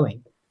he's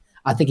going.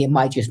 I think it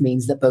might just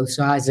mean that both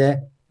sides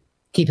are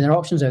keeping their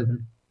options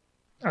open.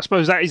 I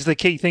suppose that is the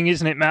key thing,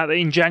 isn't it, Matt? That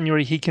in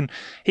January he can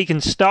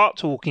start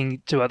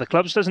talking to other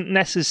clubs. Doesn't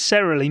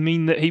necessarily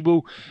mean that he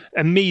will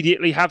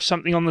immediately have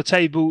something on the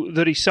table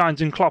that he signs.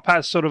 And Klopp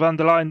has sort of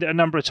underlined it a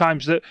number of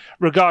times that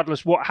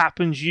regardless what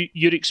happens,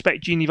 you'd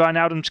expect Gini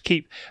Wijnaldum to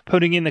keep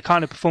putting in the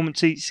kind of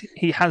performances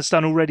he has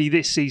done already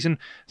this season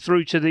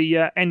through to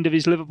the end of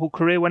his Liverpool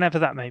career, whenever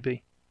that may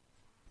be.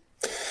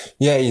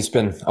 Yeah, he's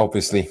been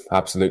obviously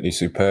absolutely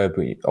superb.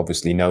 We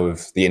obviously know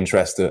of the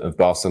interest of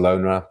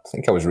Barcelona. I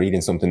think I was reading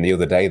something the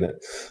other day that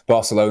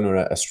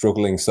Barcelona are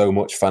struggling so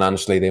much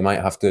financially, they might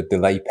have to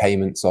delay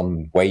payments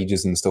on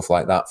wages and stuff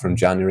like that from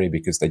January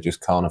because they just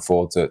can't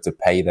afford to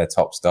pay their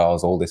top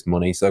stars all this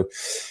money. So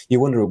you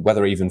wonder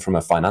whether even from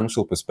a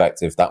financial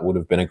perspective, that would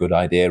have been a good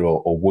idea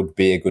or would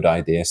be a good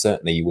idea.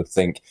 Certainly you would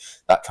think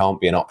that can't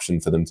be an option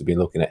for them to be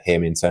looking at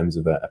him in terms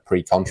of a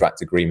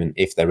pre-contract agreement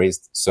if there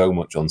is so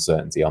much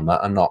uncertainty on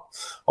that. I'm not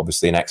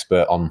obviously an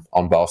expert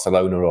on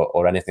Barcelona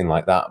or anything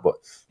like that, but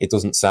it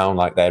doesn't sound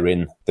like they're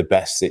in the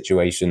best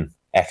situation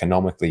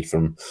economically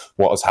from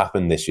what has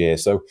happened this year.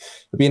 So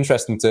it'd be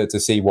interesting to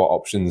see what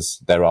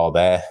options there are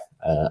there.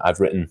 I've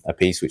written a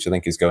piece which I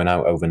think is going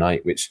out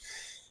overnight, which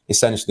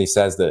essentially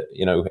says that,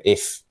 you know,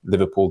 if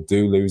Liverpool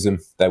do lose him,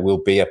 there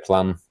will be a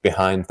plan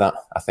behind that.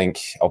 I think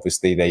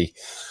obviously they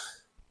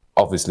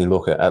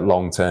look at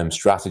long-term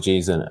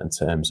strategies and in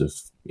terms of,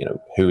 you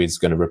know, who is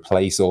going to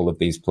replace all of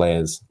these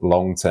players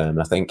long-term.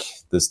 I think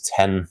there's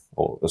 10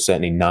 or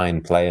certainly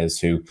 9 players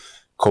who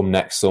come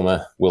next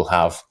summer will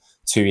have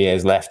 2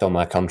 years left on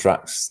their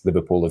contracts.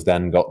 Liverpool have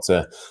then got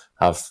to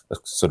have a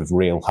sort of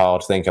real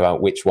hard think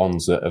about which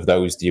ones of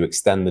those do you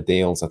extend the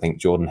deals. I think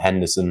Jordan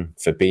Henderson,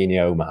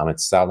 Fabinho, Mohamed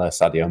Salah,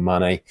 Sadio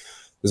Mane.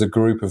 There's a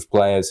group of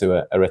players who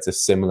are at a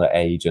similar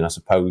age, and I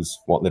suppose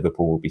what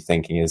Liverpool will be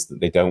thinking is that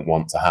they don't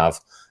want to have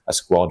a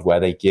squad where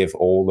they give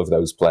all of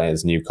those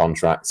players new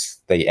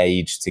contracts. They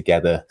age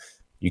together.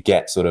 You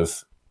get sort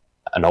of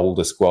an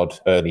older squad,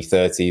 early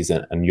 30s,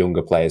 and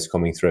younger players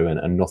coming through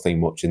and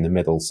nothing much in the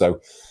middle. So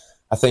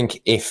I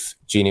think if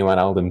Gini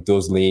Wijnaldum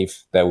does leave,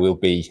 there will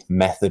be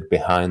method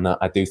behind that.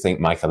 I do think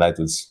Michael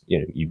Edwards, you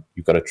know,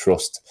 you've got to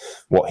trust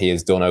what he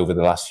has done over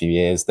the last few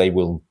years. They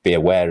will be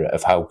aware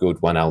of how good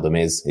Wijnaldum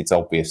is. It's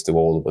obvious to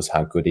all of us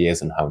how good he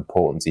is and how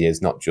important he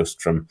is, not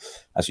just from,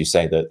 as you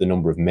say, the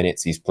number of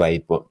minutes he's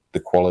played, but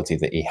the quality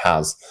that he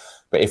has.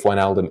 But if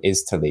Wijnaldum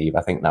is to leave,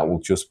 I think that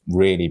will just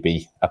really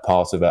be a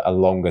part of a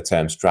longer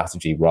term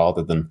strategy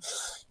rather than,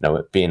 you know,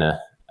 it being a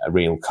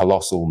real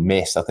colossal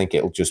miss. I think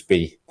it'll just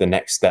be the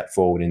next step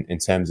forward in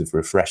terms of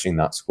refreshing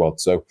that squad.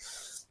 So,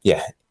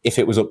 yeah, if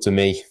it was up to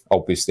me,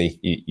 obviously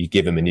you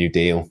give him a new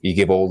deal. You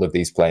give all of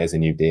these players a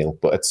new deal.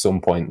 But at some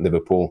point,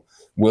 Liverpool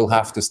will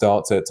have to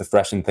start to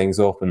freshen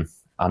things up. And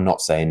I'm not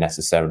saying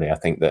necessarily I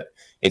think that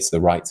it's the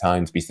right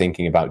time to be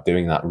thinking about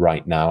doing that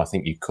right now. I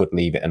think you could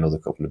leave it another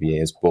couple of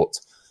years. But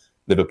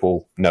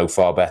Liverpool know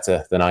far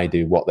better than I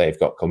do what they've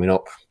got coming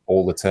up,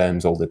 all the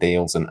terms, all the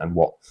deals, and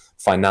what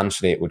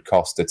financially it would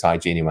cost to tie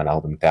Gini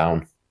Wijnaldum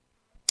down.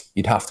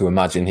 You'd have to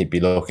imagine he'd be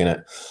looking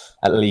at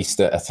least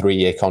a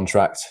 3-year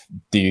contract.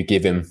 Do you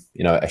give him,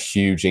 you know, a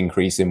huge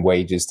increase in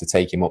wages to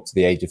take him up to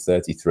the age of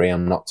 33?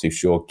 I'm not too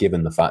sure,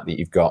 given the fact that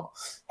you've got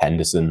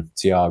Henderson,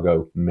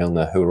 Thiago,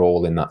 Milner, who are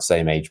all in that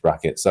same age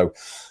bracket. So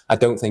I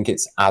don't think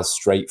it's as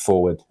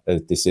straightforward a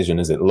decision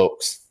as it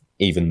looks,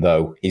 even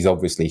though he's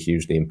obviously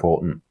hugely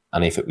important.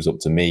 And if it was up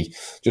to me,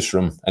 just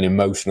from an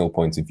emotional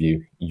point of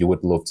view, you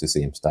would love to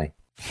see him stay.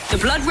 The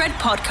Blood Red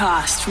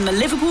Podcast from the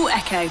Liverpool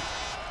Echo.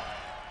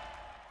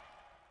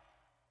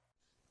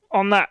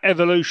 On that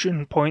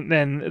evolution point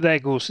then, there,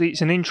 Gorsey,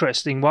 it's an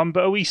interesting one,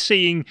 but are we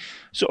seeing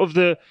sort of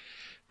the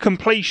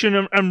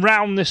completion and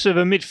roundness of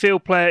a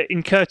midfield player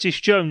in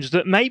Curtis Jones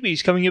that maybe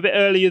he's coming a bit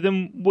earlier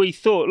than we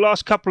thought?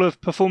 Last couple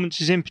of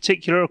performances in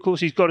particular, of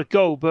course, he's got a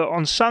goal, but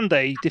on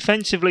Sunday,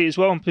 defensively as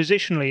well and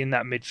positionally in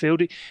that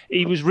midfield,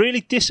 he was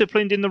really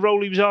disciplined in the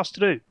role he was asked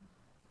to do.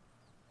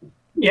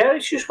 Yeah,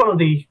 it's just one of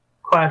the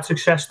quiet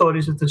success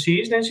stories of the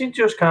season, isn't it?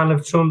 Just kind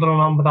of trundling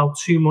on without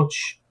too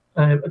much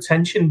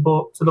attention,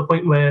 but to the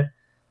point where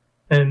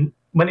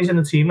when he's in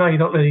the team now, you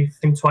don't really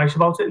think twice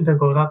about it and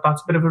think, oh,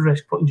 that's a bit of a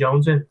risk putting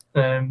Jones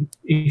in.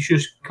 He's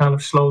just kind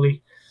of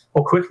slowly,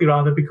 or quickly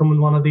rather, becoming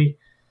one of the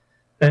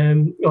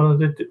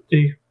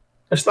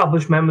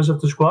established members of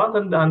the squad,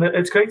 and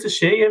it's great to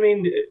see. I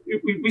mean,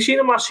 we seen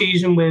him last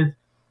season with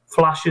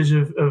flashes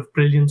of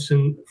brilliance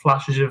and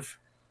flashes of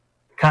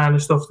kind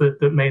of stuff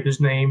that made his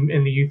name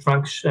in the youth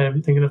ranks.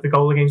 Thinking of the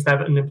goal against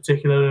Everton in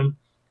particular, and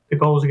the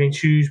goals against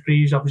Shrewsbury.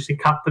 He's obviously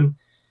captain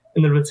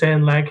in the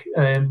return leg,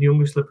 the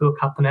youngest Liverpool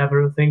captain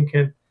ever, I think.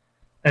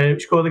 And he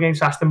scored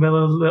against Aston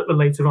Villa a little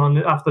later on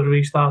after the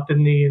restart,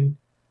 didn't he?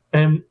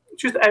 And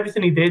just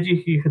everything he did,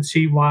 you could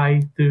see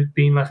why there'd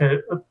been like a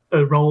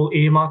a role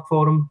earmarked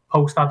for him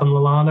post Adam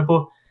Lallana,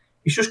 but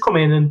he's just come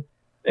in and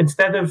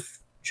instead of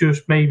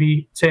just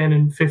maybe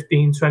turning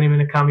 15,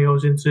 20-minute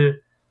cameos into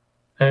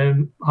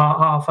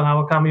half an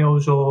hour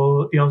cameos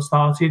or the odd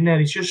start in there,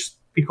 he's just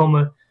become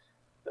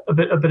a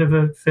bit of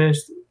a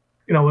first,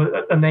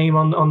 a name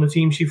on the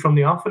team sheet from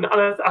the off. And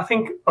I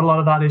think a lot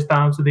of that is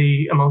down to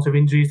the amount of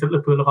injuries that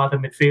Liverpool have had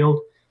in midfield.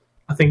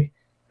 I think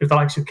if the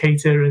likes of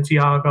Keita and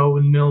Thiago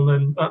and Milner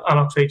and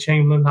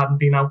Oxlade-Chamberlain hadn't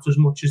been out as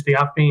much as they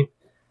have been,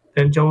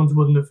 then Jones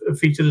wouldn't have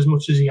featured as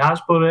much as he has.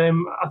 But I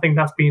think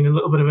that's been a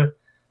little bit of a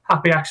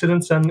happy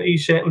accident, and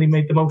he's certainly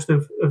made the most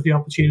of the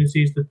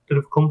opportunities that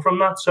have come from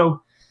that.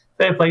 So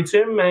fair play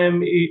to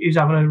him. He's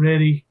having a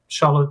really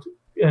solid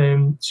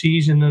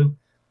season, and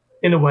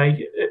in a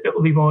way,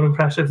 it'll be more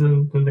impressive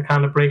than the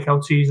kind of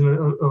breakout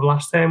season of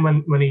last time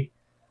when he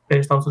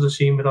burst onto the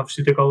scene with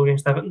obviously the goal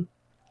against Everton.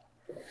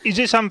 Is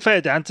this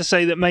unfair, Dan, to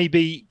say that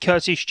maybe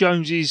Curtis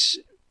Jones is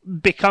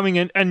becoming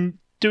and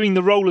doing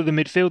the role of the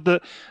midfield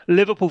that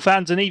Liverpool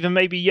fans and even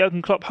maybe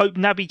Jurgen Klopp hoped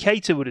Naby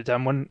Keita would have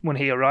done when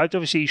he arrived?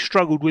 Obviously, he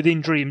struggled with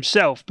injury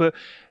himself, but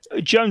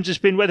Jones has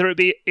been, whether it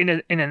be in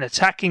an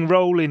attacking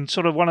role, in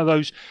sort of one of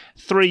those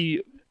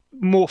three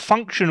more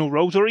functional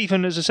roles, or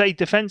even, as I say,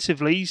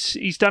 defensively,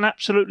 he's done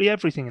absolutely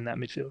everything in that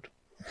midfield.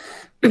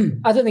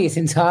 I don't think it's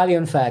entirely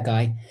unfair,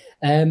 Guy,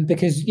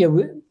 because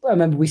I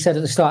remember we said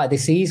at the start of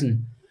this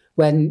season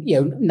when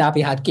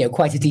Naby had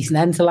quite a decent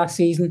end to last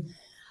season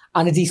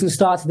and a decent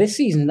start to this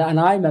season, and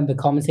I remember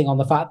commenting on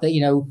the fact that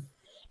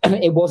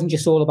it wasn't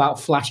just all about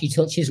flashy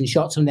touches and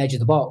shots on the edge of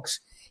the box.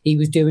 He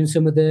was doing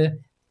some of the,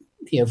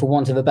 for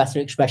want of a better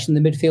expression, the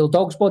midfield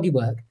dog's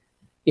bodywork.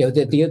 The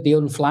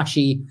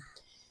unflashy,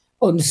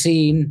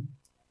 unseen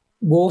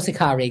water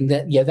carrying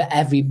that that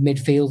every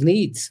midfield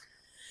needs.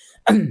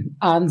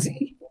 And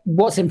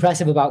what's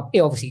impressive about,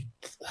 obviously,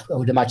 I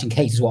would imagine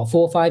Keita is 4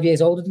 or 5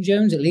 years older than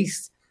Jones at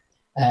least.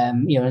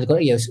 And has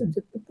got a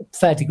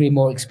fair degree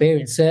more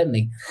experience,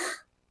 certainly.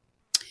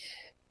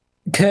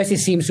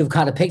 Curtis seems to have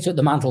kind of picked up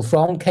the mantle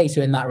from Keita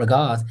in that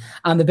regard.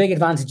 And the big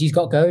advantage he's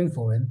got going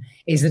for him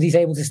is that he's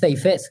able to stay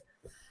fit.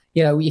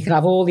 You can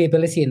have all the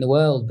ability in the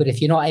world, but if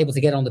you're not able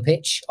to get on the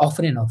pitch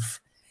often enough,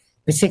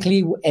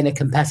 particularly in a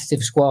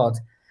competitive squad,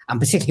 and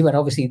particularly when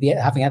obviously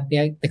having had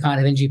the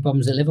kind of injury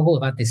problems that Liverpool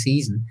have had this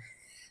season,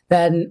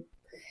 then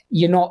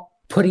you're not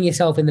putting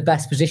yourself in the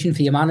best position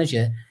for your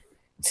manager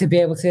to be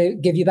able to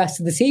give your best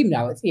to the team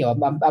now.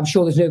 I'm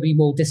sure there's nobody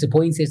more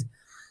disappointed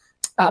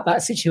at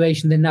that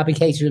situation than Naby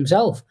Keita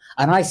himself.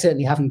 And I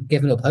certainly haven't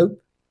given up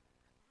hope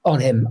on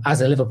him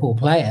as a Liverpool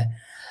player.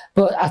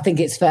 But I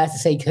think it's fair to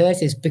say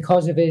Curtis,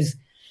 because of his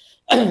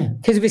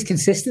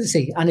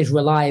consistency and his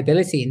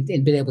reliability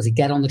in being able to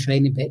get on the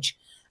training pitch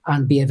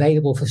and be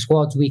available for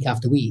squads week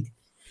after week,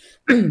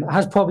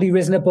 has probably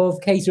risen above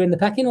Keita in the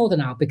pecking order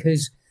now,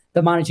 because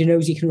the manager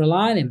knows he can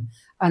rely on him.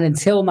 And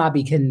until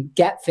Naby can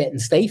get fit and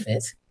stay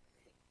fit,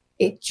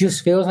 it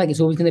just feels like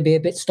it's always going to be a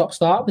bit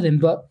stop-start with him.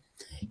 But,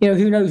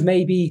 who knows,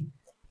 maybe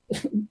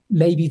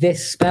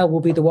this spell will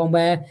be the one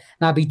where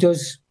Naby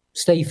does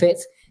stay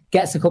fit,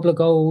 gets a couple of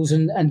goals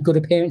and good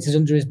appearances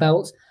under his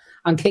belt,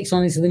 and kicks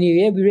on into the new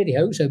year. We really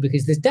hope so,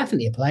 because there's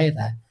definitely a player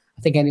there.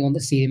 I think anyone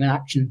that's seen him in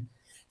action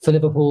for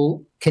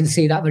Liverpool can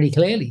see that very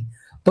clearly.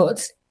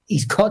 But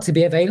he's got to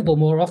be available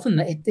more often.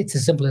 It's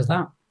as simple as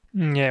that.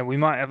 Yeah, we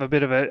might have a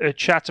bit of a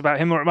chat about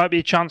him, or it might be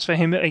a chance for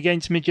him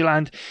against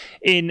Midtjylland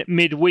in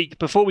midweek.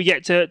 Before we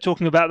get to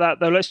talking about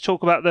that, though, let's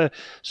talk about the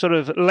sort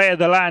of lay of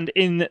the land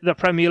in the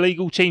Premier League.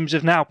 All teams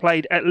have now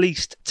played at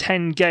least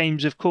 10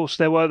 games. Of course,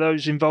 there were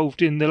those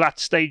involved in the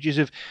latter stages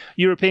of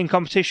European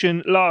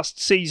competition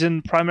last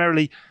season,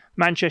 primarily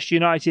Manchester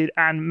United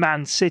and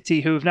Man City,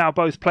 who have now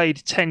both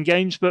played 10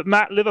 games. But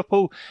Matt,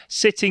 Liverpool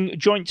sitting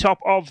joint top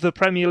of the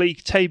Premier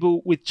League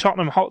table with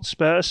Tottenham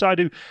Hotspur, a side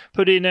who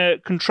put in a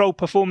controlled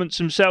performance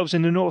themselves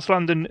in the North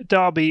London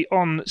derby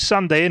on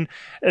Sunday. And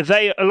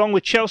they, along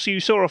with Chelsea, who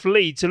saw off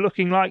Leeds, are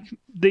looking like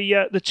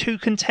the two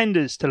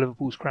contenders to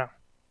Liverpool's crown.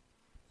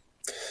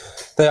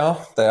 They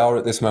are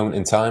at this moment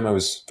in time. I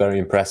was very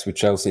impressed with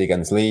Chelsea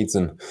against Leeds,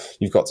 and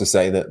you've got to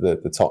say that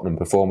the Tottenham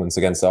performance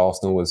against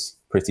Arsenal was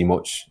pretty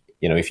much,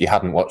 if you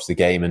hadn't watched the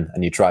game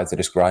and you tried to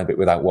describe it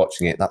without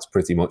watching it, that's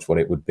pretty much what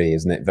it would be,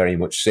 isn't it? Very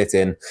much sit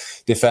in,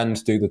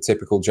 defend, do the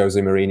typical Jose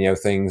Mourinho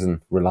things, and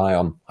rely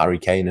on Harry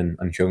Kane and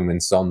Heung-min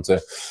Son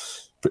to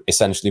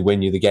essentially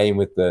win you the game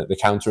with the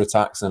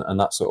counter-attacks and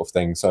that sort of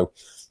thing. So,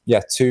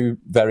 yeah, two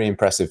very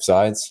impressive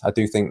sides. I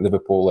do think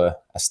Liverpool are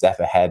a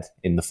step ahead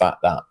in the fact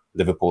that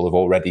Liverpool have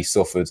already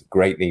suffered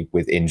greatly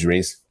with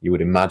injuries. You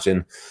would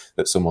imagine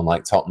that someone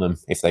like Tottenham,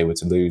 if they were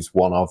to lose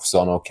one of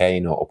Son or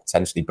Kane, or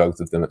potentially both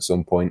of them at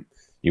some point,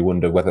 you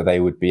wonder whether they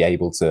would be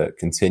able to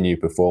continue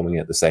performing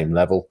at the same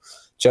level.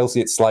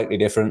 Chelsea, it's slightly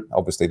different.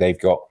 Obviously, they've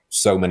got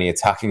so many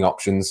attacking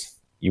options.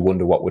 You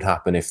wonder what would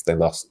happen if they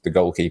lost the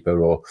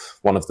goalkeeper or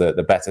one of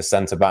the better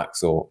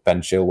centre-backs, or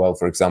Ben Chilwell,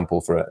 for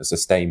example, for a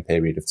sustained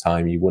period of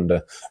time. You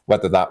wonder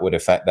whether that would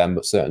affect them,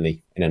 but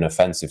certainly in an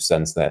offensive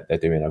sense, they're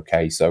doing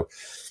okay. So,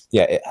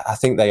 I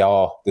think they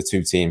are the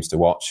two teams to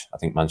watch. I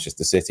think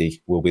Manchester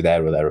City will be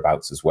there or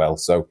thereabouts as well.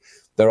 So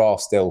there are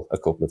still a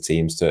couple of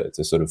teams to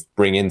sort of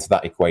bring into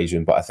that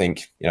equation. But I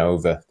think,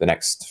 over the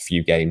next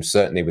few games,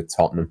 certainly with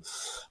Tottenham,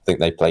 I think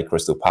they play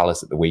Crystal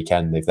Palace at the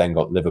weekend. They've then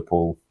got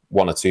Liverpool,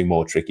 one or two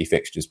more tricky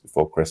fixtures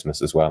before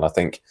Christmas as well. I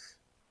think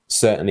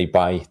certainly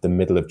by the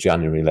middle of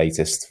January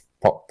latest,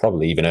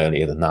 probably even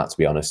earlier than that, to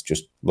be honest,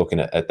 just looking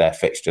at their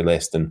fixture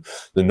list and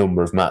the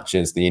number of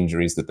matches, the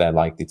injuries that they're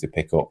likely to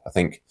pick up, I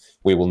think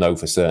we will know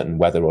for certain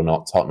whether or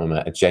not Tottenham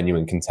are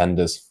genuine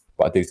contenders.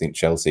 But I do think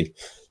Chelsea,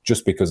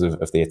 just because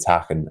of the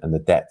attack and the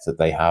depth that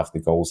they have, the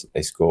goals that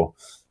they score,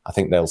 I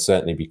think they'll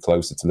certainly be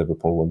closer to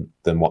Liverpool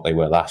than what they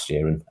were last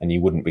year. And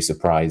you wouldn't be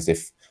surprised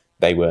if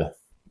they were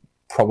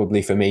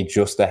probably, for me,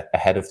 just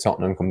ahead of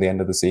Tottenham come the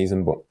end of the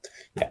season. But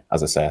yeah,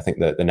 as I say, I think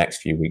that the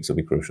next few weeks will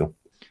be crucial.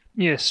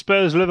 Yes,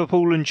 Spurs,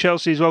 Liverpool and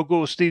Chelsea as well,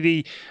 Gorsty,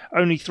 the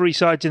only three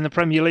sides in the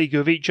Premier League who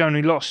have each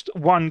only lost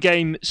one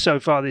game so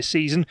far this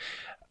season.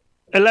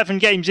 11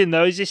 games in,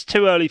 though. Is this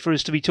too early for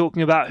us to be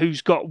talking about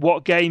who's got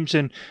what games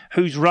and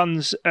whose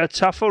runs are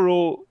tougher,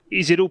 or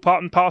is it all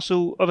part and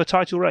parcel of a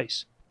title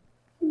race?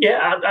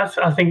 Yeah,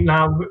 I think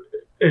now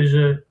is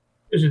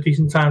a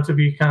decent time to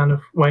be kind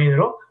of weighing it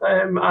up.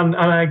 And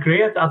I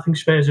agree. I think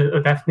Spurs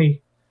are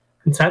definitely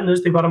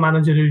contenders. They've got a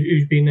manager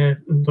who's been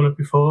there and done it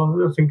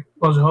before. I think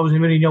Jose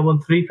Mourinho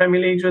won 3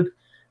 Premier Leagues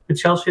with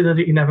Chelsea, that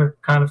he never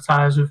kind of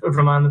tires of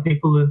reminding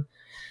people. And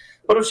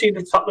what I've seen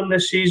at Tottenham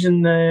this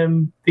season,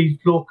 they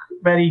look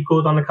very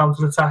good on the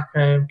counter-attack.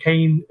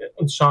 Kane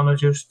and Son are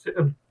just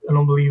an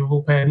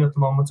unbelievable pairing at the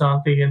moment,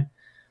 aren't they? And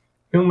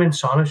Heung-min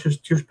Son is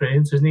just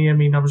brilliant, isn't he? I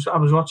mean, I was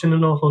watching the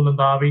North London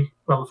derby,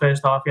 the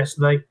first half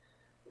yesterday,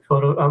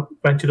 before I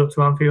ventured up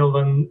to Anfield,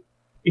 and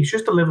he's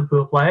just a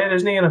Liverpool player,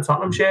 isn't he? In a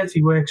Tottenham shirt,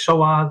 he works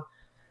so hard.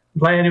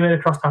 Play anywhere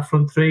across that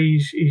front three.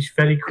 He's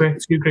very quick,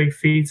 2 great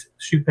feet,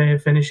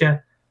 superb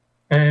finisher.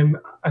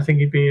 I think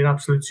he'd be an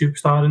absolute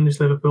superstar in this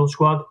Liverpool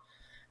squad.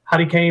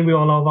 Harry Kane, we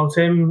all know about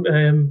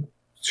him.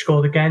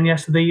 Scored again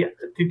yesterday.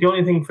 The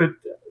only thing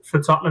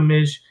for Tottenham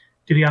is,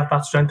 did he have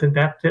that strength and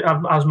depth?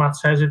 As Matt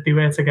says, if they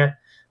were to get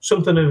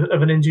something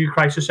of an injury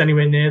crisis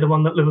anywhere near the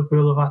one that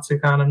Liverpool have had to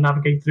kind of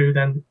navigate through,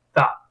 then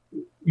that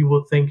you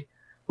would think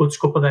would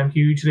scupper them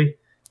hugely.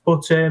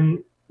 But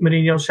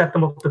Mourinho set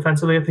them up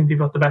defensively. I think they've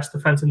got the best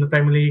defence in the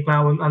Premier League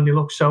now, and they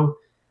look so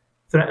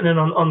threatening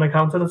on the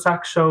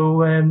counter-attack. So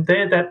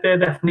they're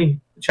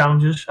definitely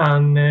challenges.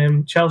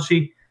 And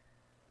Chelsea,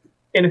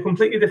 in a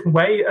completely different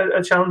way,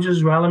 are challenges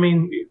as well. I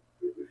mean, we've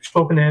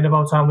spoken there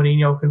about how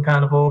Mourinho can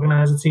kind of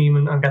organise a team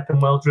and get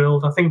them well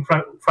drilled. I think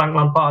Frank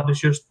Lampard has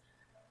just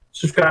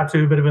subscribed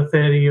to a bit of a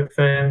theory of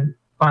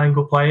buying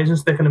good players and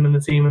sticking them in the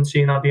team and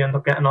seeing how they end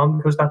up getting on,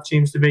 because that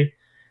seems to be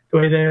the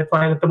way they're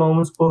playing at the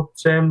moment. But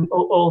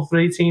all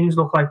 3 teams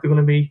look like they're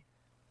going to be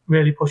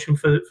really pushing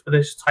for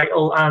this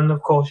title. And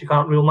of course, you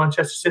can't rule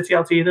Manchester City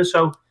out either.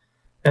 So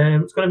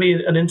it's going to be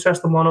an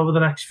interesting one over the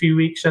next few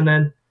weeks. And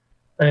then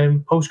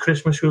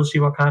post-Christmas, we'll see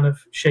what kind of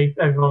shape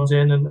everyone's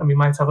in. And we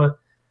might have a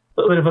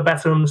little bit of a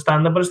better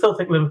understanding. But I still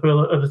think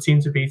Liverpool are the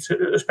team to beat,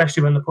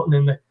 especially when they're putting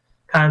in the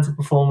kinds of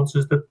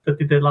performances that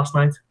they did last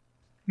night.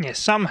 Yes,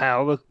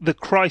 somehow the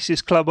crisis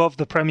club of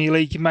the Premier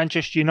League,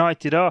 Manchester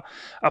United, are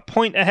a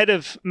point ahead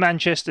of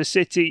Manchester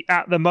City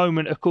at the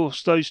moment. Of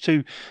course, those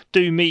two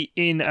do meet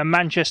in a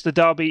Manchester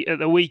derby at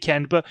the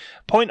weekend. But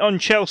point on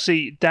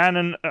Chelsea, Dan,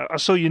 and I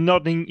saw you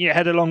nodding your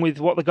head along with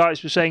what the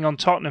guys were saying on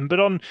Tottenham. But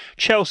on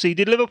Chelsea,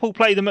 did Liverpool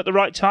play them at the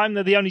right time?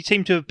 They're the only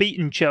team to have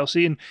beaten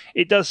Chelsea, and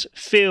it does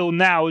feel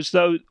now as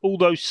though all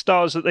those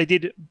stars that they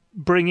did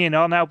bring in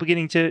are now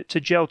beginning to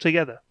gel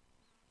together.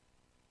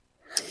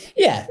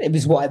 Yeah, it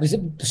was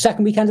the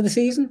second weekend of the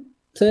season?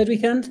 Third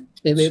weekend?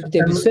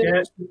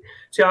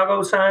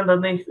 Thiago signed,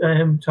 didn't he?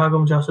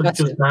 Thiago just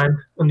signed,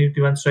 and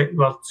he went straight.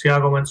 Well,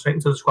 Thiago went straight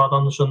into the squad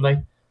on the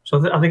Sunday. So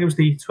I think it was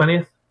the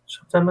 20th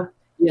September.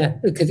 Yeah,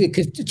 because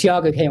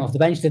Thiago came off the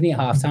bench, didn't he, at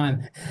half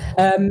time?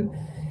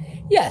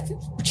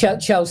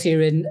 Chelsea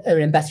are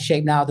in better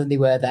shape now than they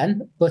were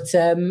then. But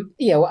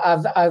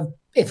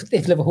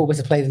if Liverpool were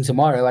to play them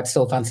tomorrow, I'd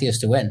still fancy us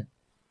to win,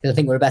 because I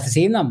think we're a better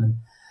team than them.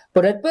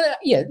 But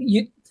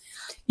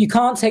you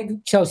can't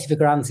take Chelsea for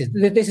granted.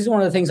 This is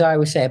one of the things I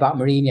always say about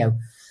Mourinho.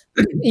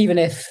 Even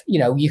if,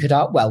 you could,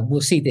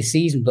 we'll see this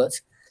season, but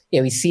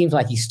he seems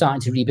like he's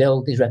starting to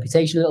rebuild his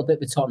reputation a little bit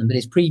with Tottenham. But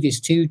his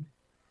previous 2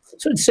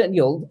 certainly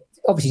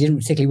obviously didn't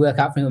particularly work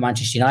out for him at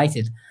Manchester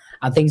United,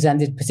 and things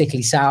ended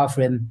particularly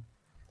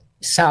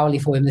sourly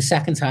for him the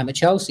second time at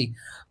Chelsea.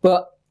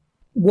 But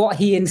what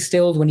he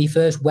instilled when he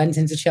first went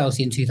into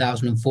Chelsea in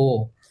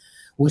 2004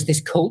 was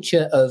this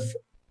culture of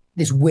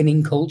this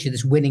winning culture,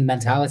 this winning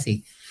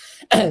mentality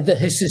that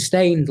has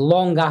sustained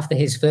long after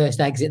his first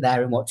exit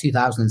there in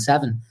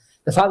 2007.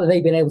 The fact that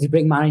they've been able to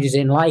bring managers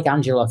in like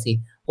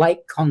Ancelotti,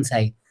 like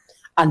Conte,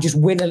 and just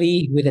win a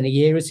league within a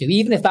year or two,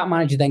 even if that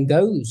manager then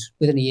goes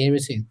within a year or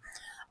two.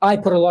 I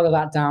put a lot of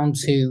that down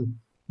to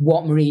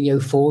what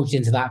Mourinho forged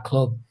into that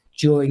club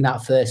during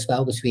that first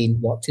spell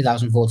between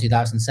 2004,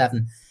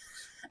 2007.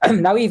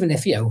 Now, even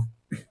if, there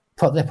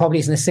probably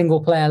isn't a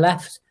single player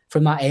left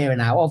from that era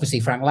now. Obviously,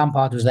 Frank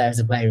Lampard was there as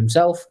a player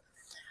himself.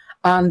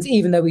 And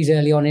even though he's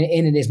early on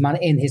in his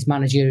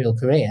managerial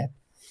career,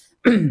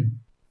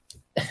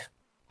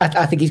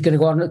 I think he's going to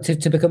go on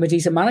to become a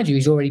decent manager.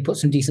 He's already put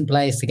some decent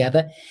players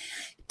together.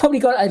 Probably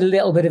got a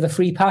little bit of a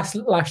free pass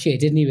last year,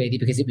 didn't he, really?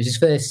 Because it was his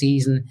first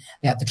season.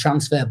 They had the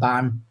transfer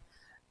ban.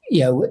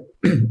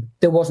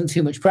 There wasn't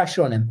too much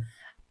pressure on him.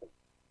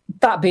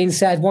 That being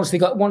said, once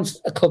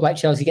a club like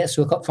Chelsea gets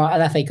to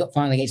an FA Cup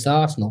final against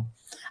Arsenal,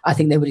 I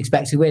think they would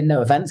expect to win.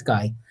 No offence,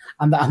 Guy.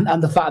 And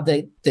the fact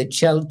that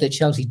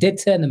Chelsea did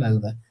turn them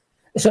over,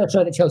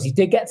 that Chelsea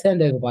did get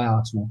turned over by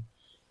Arsenal,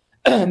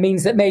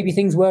 means that maybe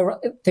things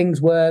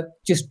were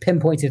just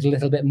pinpointed a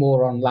little bit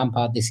more on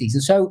Lampard this season.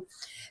 So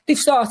they've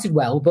started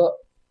well, but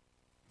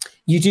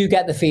you do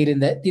get the feeling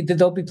that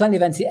there'll be plenty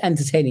of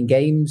entertaining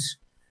games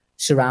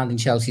surrounding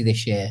Chelsea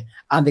this year,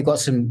 and they've got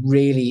some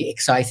really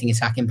exciting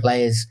attacking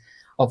players.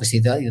 Obviously,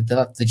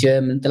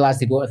 the lads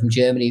they brought from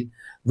Germany,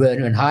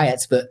 Werner and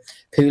Hayet, but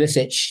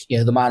Pulisic,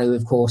 the man who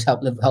of course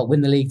helped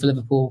win the league for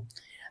Liverpool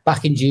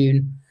back in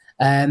June.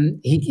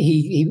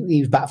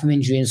 He was back from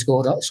injury and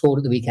scored at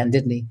the weekend,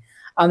 didn't he?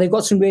 And they've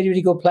got some really,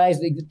 really good players.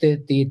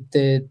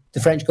 The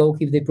French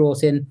goalkeeper they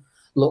brought in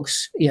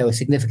looks, a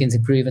significant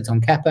improvement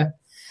on Kepa.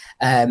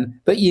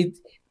 But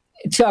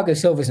Thiago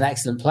Silva's an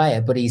excellent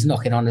player, but he's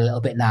knocking on a little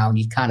bit now, and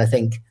you kind of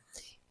think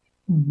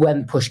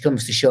when push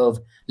comes to shove,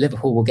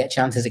 Liverpool will get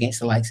chances against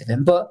the likes of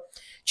him. But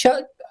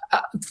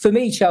for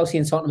me, Chelsea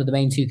and Tottenham are the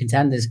main two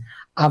contenders.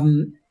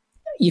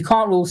 You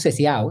can't rule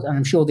City out, and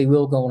I'm sure they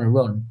will go on a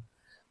run.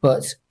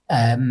 But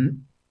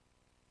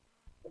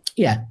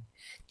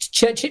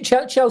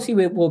Chelsea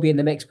will be in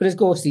the mix. But as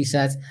Gorsty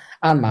said,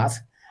 and Matt,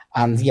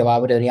 and I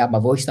would only add my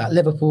voice that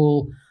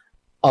Liverpool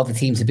are the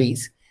team to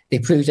beat. They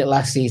proved it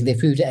last season. They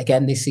proved it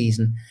again this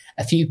season.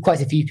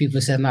 Quite a few people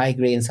have said, and I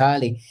agree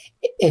entirely,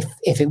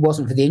 if it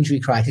wasn't for the injury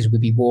crisis,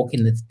 we'd be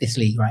walking this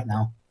league right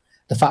now.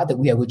 The fact that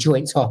we were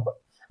joint top,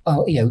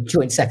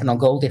 joint second on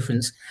goal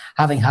difference,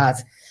 having had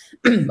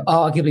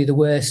arguably the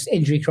worst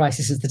injury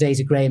crisis since the days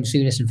of Graham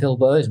Souness and Phil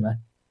Boersma,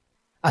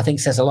 I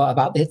think says a lot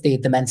about the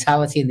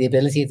mentality and the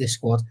ability of this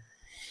squad.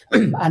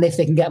 And if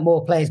they can get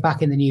more players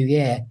back in the new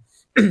year,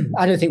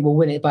 I don't think we'll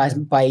win it by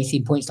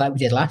 18 points like we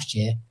did last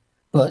year.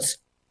 But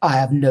I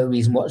have no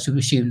reason whatsoever to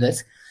assume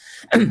that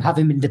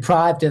having been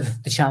deprived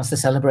of the chance to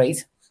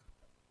celebrate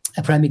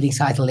a Premier League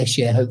title this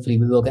year, hopefully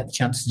we will get the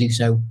chance to do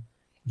so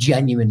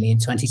genuinely in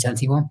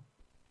 2021.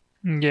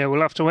 Yeah, we'll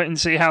have to wait and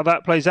see how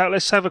that plays out.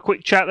 Let's have a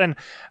quick chat then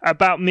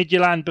about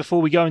Midtjylland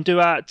before we go and do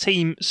our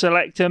team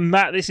selector.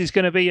 Matt, this is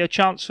going to be a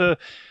chance for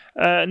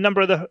a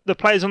number of the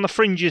players on the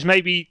fringes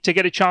maybe to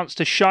get a chance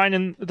to shine,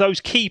 and those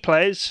key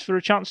players for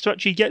a chance to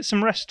actually get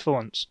some rest for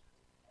once.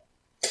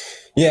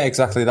 Yeah,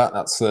 exactly that.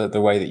 That's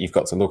the way that you've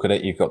got to look at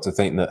it. You've got to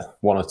think that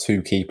one or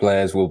two key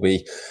players will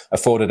be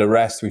afforded a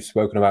rest. We've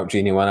spoken about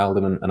Gini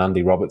Wijnaldum and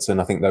Andy Robertson.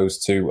 I think those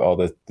two are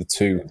the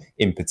two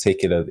in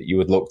particular that you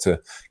would look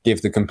to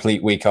give the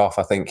complete week off.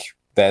 I think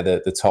they're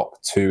the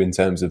top two in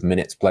terms of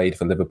minutes played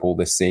for Liverpool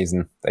this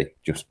season. They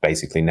just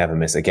basically never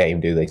miss a game,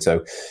 do they?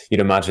 So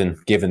you'd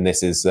imagine, given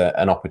this is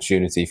an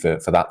opportunity for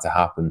that to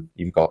happen,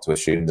 you've got to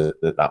assume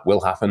that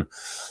will happen.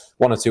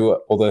 One or two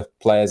other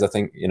players, I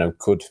think,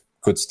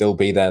 could still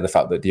be there. The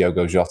fact that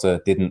Diogo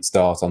Jota didn't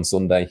start on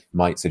Sunday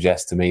might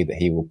suggest to me that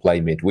he will play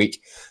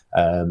midweek.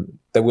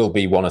 There will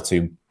be one or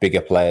two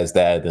bigger players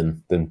there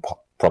than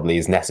probably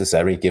is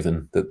necessary,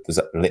 given that there's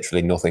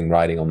literally nothing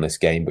riding on this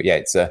game. But yeah,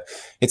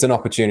 it's an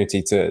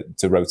opportunity to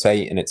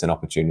rotate, and it's an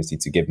opportunity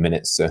to give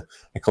minutes to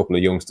a couple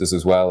of youngsters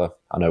as well.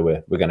 I know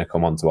we're going to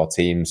come on to our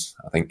teams.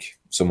 I think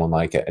someone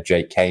like a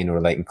Jake Kane or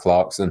a Leighton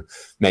Clarkson,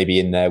 maybe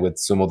in there with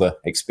some other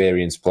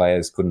experienced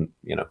players,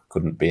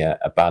 couldn't be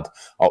a bad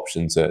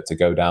option to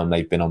go down.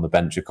 They've been on the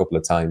bench a couple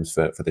of times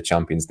for the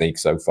Champions League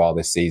so far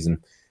this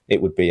season.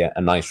 It would be a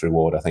nice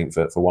reward, I think,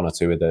 for one or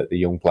two of the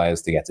young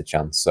players to get a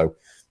chance. So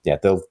yeah,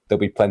 there'll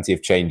be plenty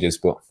of changes,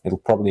 but it'll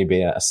probably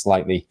be a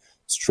slightly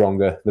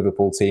stronger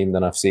Liverpool team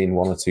than I've seen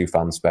one or two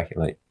fans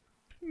speculate.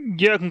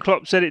 Jurgen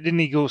Klopp said it, didn't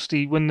he,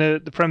 Gorsty, when the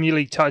Premier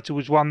League title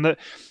was won, that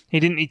he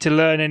didn't need to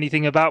learn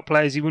anything about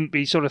players. He wouldn't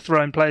be sort of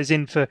throwing players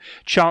in for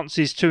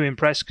chances to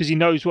impress because he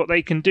knows what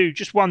they can do.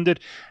 Just wondered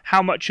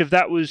how much of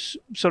that was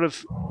sort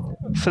of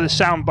for the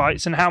sound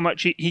bites and how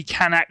much he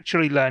can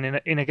actually learn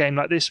in a game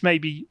like this,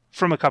 maybe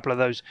from a couple of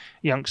those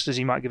youngsters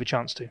he might give a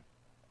chance to.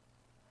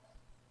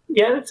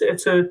 Yeah,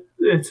 it's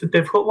a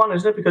difficult one,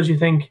 isn't it? Because you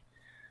think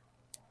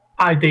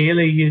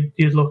ideally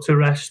you'd look to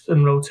rest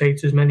and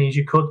rotate as many as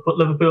you could, but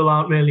Liverpool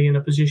aren't really in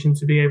a position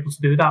to be able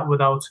to do that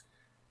without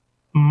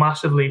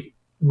massively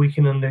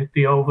weakening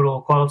the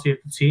overall quality of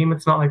the team.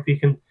 It's not like they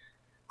can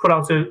put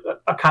out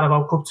a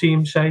Carabao Cup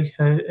team, say.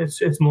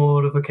 It's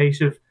more of a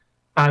case of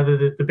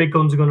either the big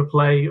guns are going to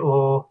play,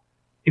 or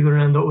you're going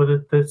to end up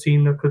with the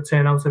team that could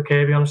turn out to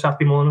Kirby on a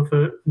Saturday morning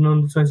for an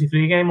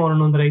under-23 game or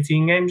an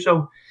under-18 game.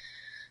 So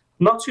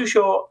not too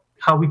sure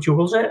how he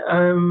juggles it.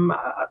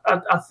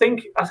 I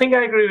think I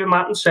agree with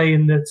Matt in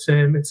saying that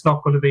it's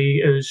not going to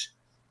be as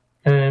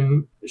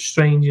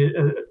strange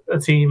a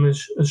team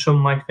as some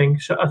might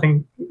think. So I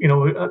think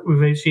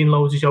we've seen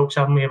loads of jokes,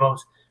 haven't we, about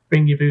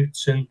bring your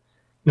boots and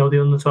the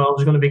under 12s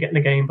are going to be getting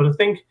the game. But I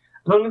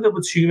don't think there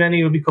were too many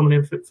who will be coming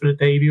in for the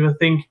debut. I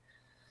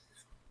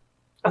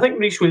think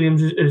Rhys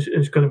Williams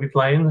is going to be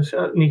playing.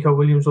 Nico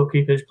Williams will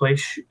keep his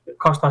place.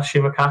 Kostas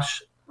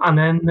Tsimikas, and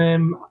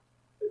then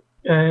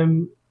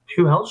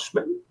who else?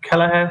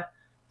 Kelleher.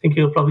 I think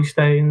he'll probably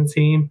stay in the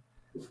team.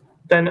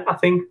 Then I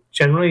think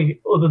generally,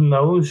 other than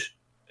those,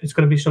 it's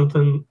going to be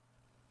something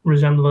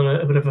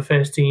resembling a bit of a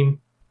first team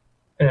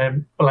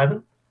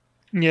 11.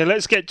 Yeah,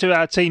 let's get to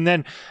our team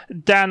then.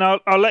 Dan,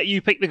 I'll let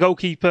you pick the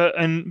goalkeeper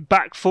and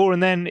back four,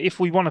 and then if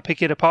we want to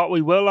pick it apart,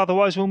 we will.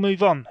 Otherwise, we'll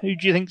move on. Who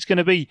do you think is going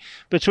to be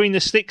between the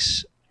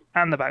sticks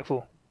and the back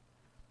four?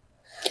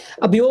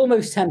 I'd be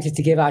almost tempted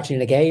to give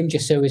Adrian a game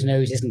just so his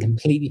nose isn't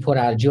completely put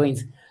out of joint.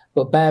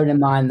 But bearing in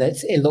mind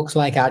that it looks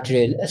like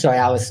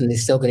Alisson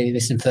is still going to be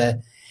missing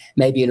for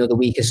maybe another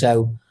week or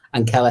so,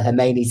 and Kelleher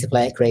may need to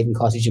play at Craven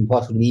Cottage and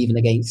possibly even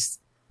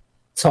against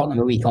Tottenham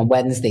a week on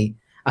Wednesday.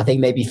 I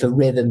think maybe for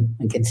rhythm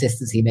and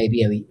consistency, maybe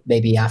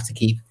you have to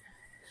keep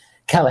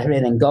Kelleher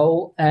in and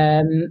goal.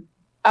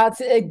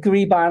 I'd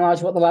agree by and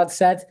large what the lads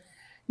said.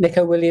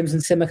 Nico Williams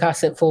and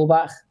Tsimikas at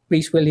fullback.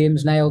 Rhys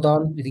Williams nailed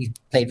on. He's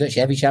played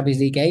virtually every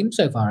Champions League game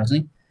so far,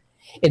 hasn't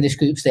he? In the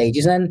group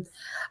stages. And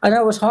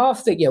I was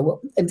half thinking,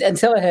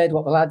 until I heard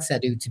what the lads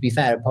said, who, to be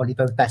fair, are probably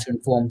both better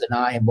informed than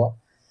I and what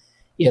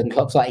Jurgen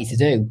Klopp's likely to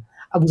do,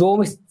 I was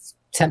almost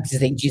tempted to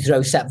think, do you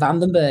throw Sepp van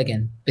den Berg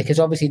in? Because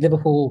obviously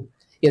Liverpool,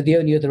 the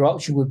only other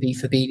option would be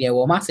Fabinho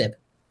or Matip.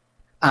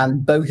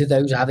 And both of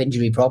those have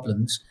injury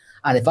problems.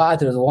 And if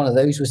either one of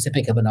those was to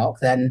pick up a knock,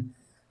 then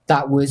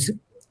that would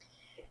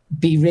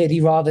be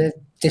really rather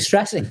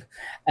distressing.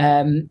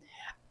 But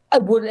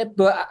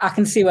I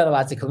can see where the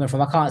lads are coming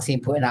from. I can't see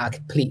him putting out a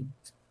complete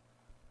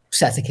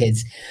set of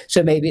kids.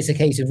 So maybe it's a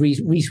case of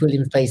Rhys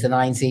Williams plays the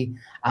 90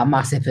 and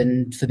Matip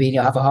and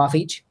Fabinho have a half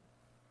each.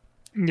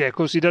 Yeah, of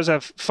course, he does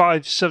have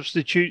 5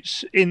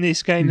 substitutes in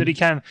this game that he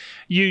can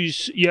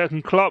use,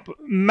 Jurgen Klopp.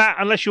 Matt,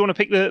 unless you want to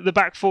pick the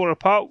back four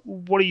apart,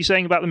 what are you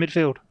saying about the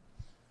midfield?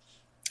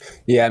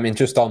 Yeah, I mean,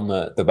 just on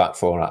the back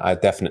four, I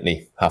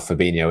definitely have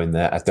Fabinho in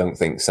there. I don't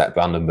think Sepp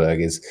van den Berg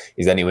is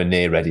anywhere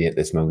near ready at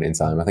this moment in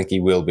time. I think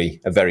he will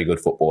be a very good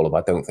footballer,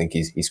 but I don't think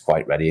he's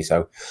quite ready.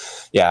 So,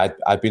 yeah,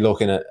 I'd be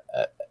looking at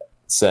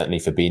certainly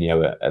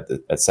Fabinho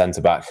at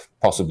centre-back.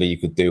 Possibly you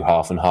could do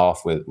half and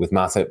half with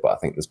Matip, but I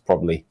think there's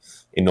probably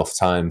enough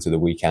time to the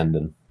weekend,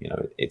 and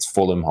it's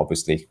Fulham.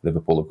 Obviously,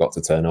 Liverpool have got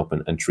to turn up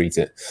and treat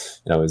it,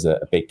 as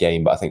a big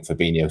game. But I think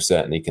Fabinho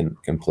certainly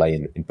can play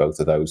in both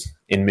of those.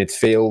 In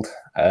midfield,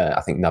 I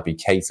think Naby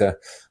Keita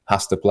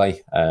has to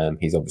play.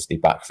 He's obviously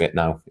back fit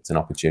now. It's an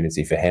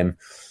opportunity for him.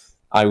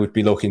 I would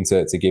be looking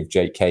to give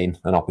Jake Kane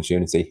an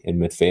opportunity in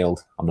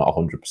midfield. I'm not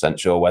 100%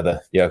 sure whether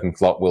Jurgen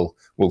Klopp will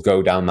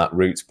go down that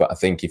route, but I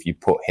think if you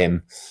put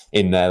him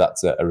in there,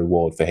 that's a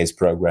reward for his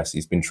progress.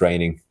 He's been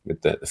training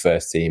with the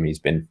first team. He's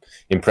been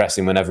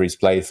impressing whenever he's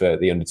played for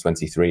the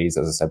under-23s.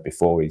 As I said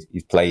before,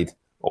 he's played,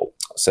 or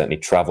certainly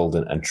travelled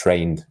and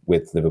trained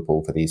with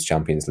Liverpool for these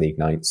Champions League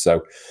nights.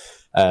 So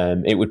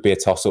it would be a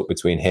toss-up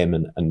between him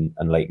and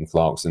Leighton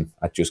Clarkson.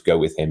 I'd just go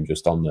with him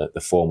just on the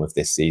form of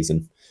this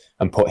season,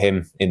 and put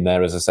him in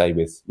there, as I say,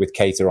 with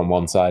Keita on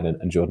one side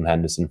and Jordan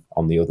Henderson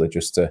on the other,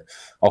 just to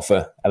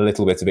offer a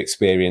little bit of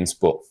experience,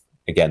 but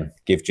again,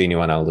 give Gini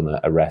Wijnaldum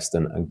a rest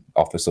and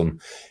offer some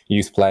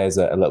youth players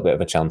a little bit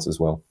of a chance as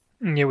well.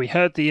 Yeah, we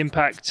heard the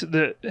impact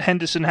that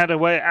Henderson had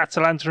away at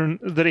Atalanta and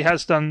that he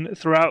has done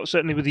throughout,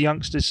 certainly with the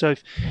youngsters. So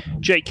if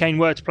Jake Kane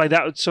were to play,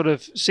 that would sort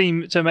of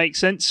seem to make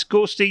sense.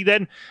 Gorsty,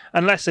 then,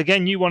 unless,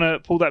 again, you want to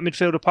pull that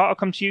midfield apart, I'll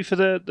come to you for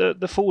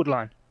the forward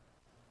line.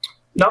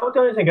 No, the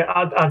only thing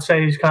I'd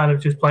say is kind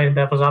of just playing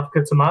devil's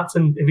advocate to Matt.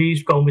 And if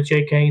he's going with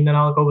Jake Kane, then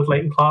I'll go with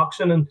Leighton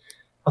Clarkson. And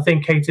I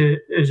think Keita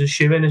is a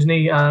shoe-in, isn't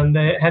he? And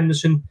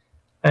Henderson,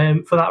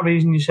 for that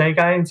reason you say,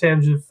 Guy, in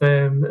terms of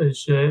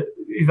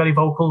he's very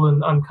vocal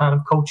and kind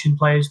of coaching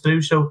players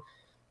through. So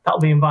that'll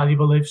be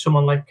invaluable if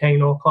someone like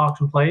Kane or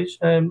Clarkson plays.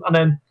 And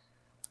then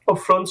up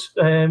front,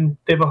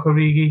 Divock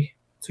Origi,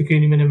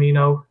 Takumi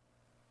Minamino,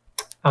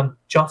 and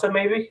Jota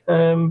maybe.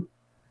 Trying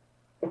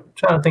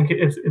to think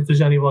if there's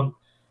anyone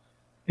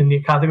in the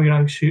academy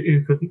ranks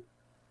who could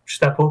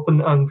step up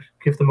and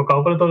give them a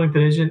go, but I don't think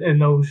there is in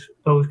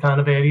those kind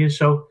of areas.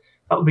 So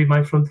that'll be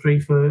my front three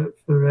for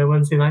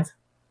Wednesday night.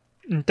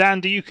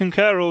 Dan, do you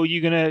concur, or are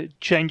you going to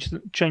change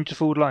the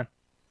forward line?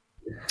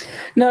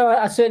 No,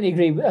 I certainly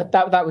agree.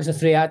 That was the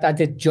three. I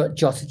did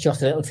jot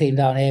a little team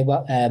down here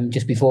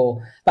just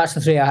before. That's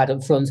the three I had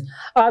up front.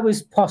 I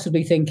was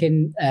possibly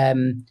thinking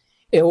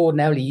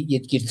ordinarily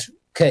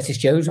Curtis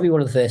Jones would be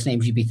one of the first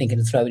names you'd be thinking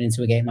of throwing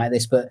into a game like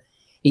this, but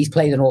he's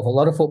played an awful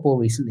lot of football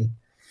recently.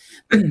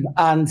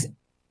 And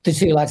the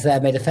two lads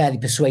there made a fairly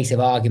persuasive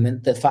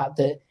argument, the fact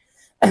that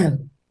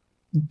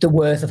the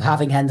worth of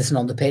having Henderson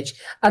on the pitch.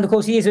 And of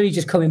course, he is only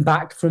just coming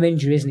back from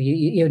injury, isn't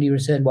he? He only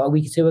returned, a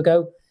week or two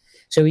ago?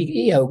 So,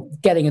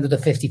 getting another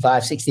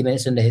 55, 60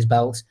 minutes under his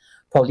belt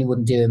probably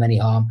wouldn't do him any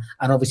harm.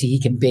 And obviously, he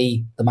can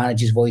be the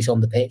manager's voice on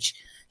the pitch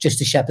just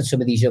to shepherd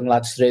some of these young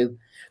lads through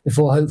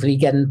before hopefully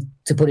getting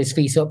to put his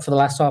feet up for the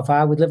last half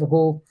hour with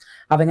Liverpool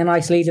having a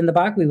nice lead in the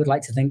bag, we would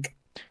like to think.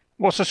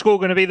 What's the score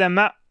going to be then,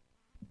 Matt?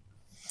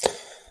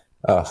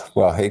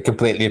 Well, it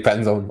completely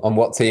depends on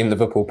what team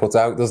Liverpool put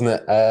out, doesn't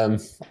it?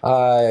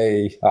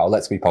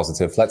 Let's be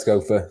positive. Let's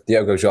go for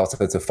Diogo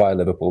Jota to fire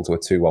Liverpool to a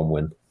 2-1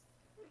 win.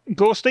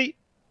 Gorsty?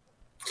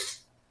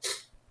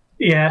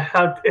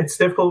 Yeah, it's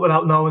difficult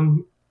without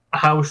knowing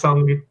how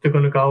strongly they're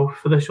going to go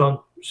for this one.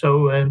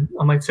 So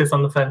I might sit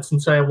on the fence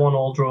and say a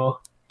 1-1 draw.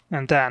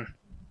 And Dan?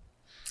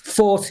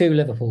 4-2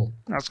 Liverpool.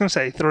 I was going to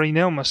say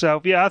 3-0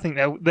 myself. Yeah, I think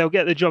they'll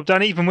get the job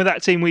done. Even with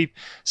that team we've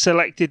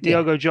selected,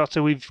 Diogo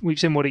Jota, we've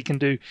seen what he can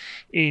do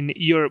in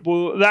Europe.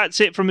 Well, that's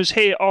it from us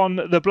here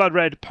on the Blood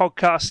Red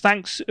podcast.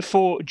 Thanks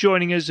for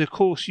joining us. Of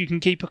course, you can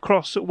keep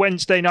across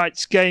Wednesday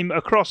night's game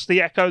across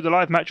the Echo, the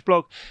live match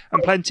blog,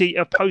 and plenty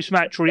of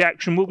post-match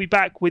reaction. We'll be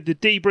back with the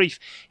debrief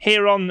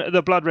here on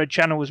the Blood Red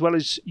channel, as well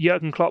as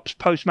Jurgen Klopp's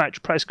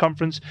post-match press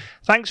conference.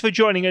 Thanks for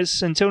joining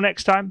us. Until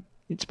next time,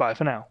 it's bye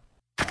for now.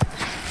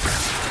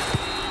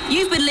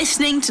 You've been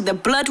listening to the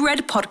Blood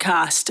Red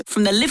podcast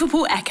from the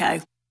Liverpool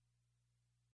Echo.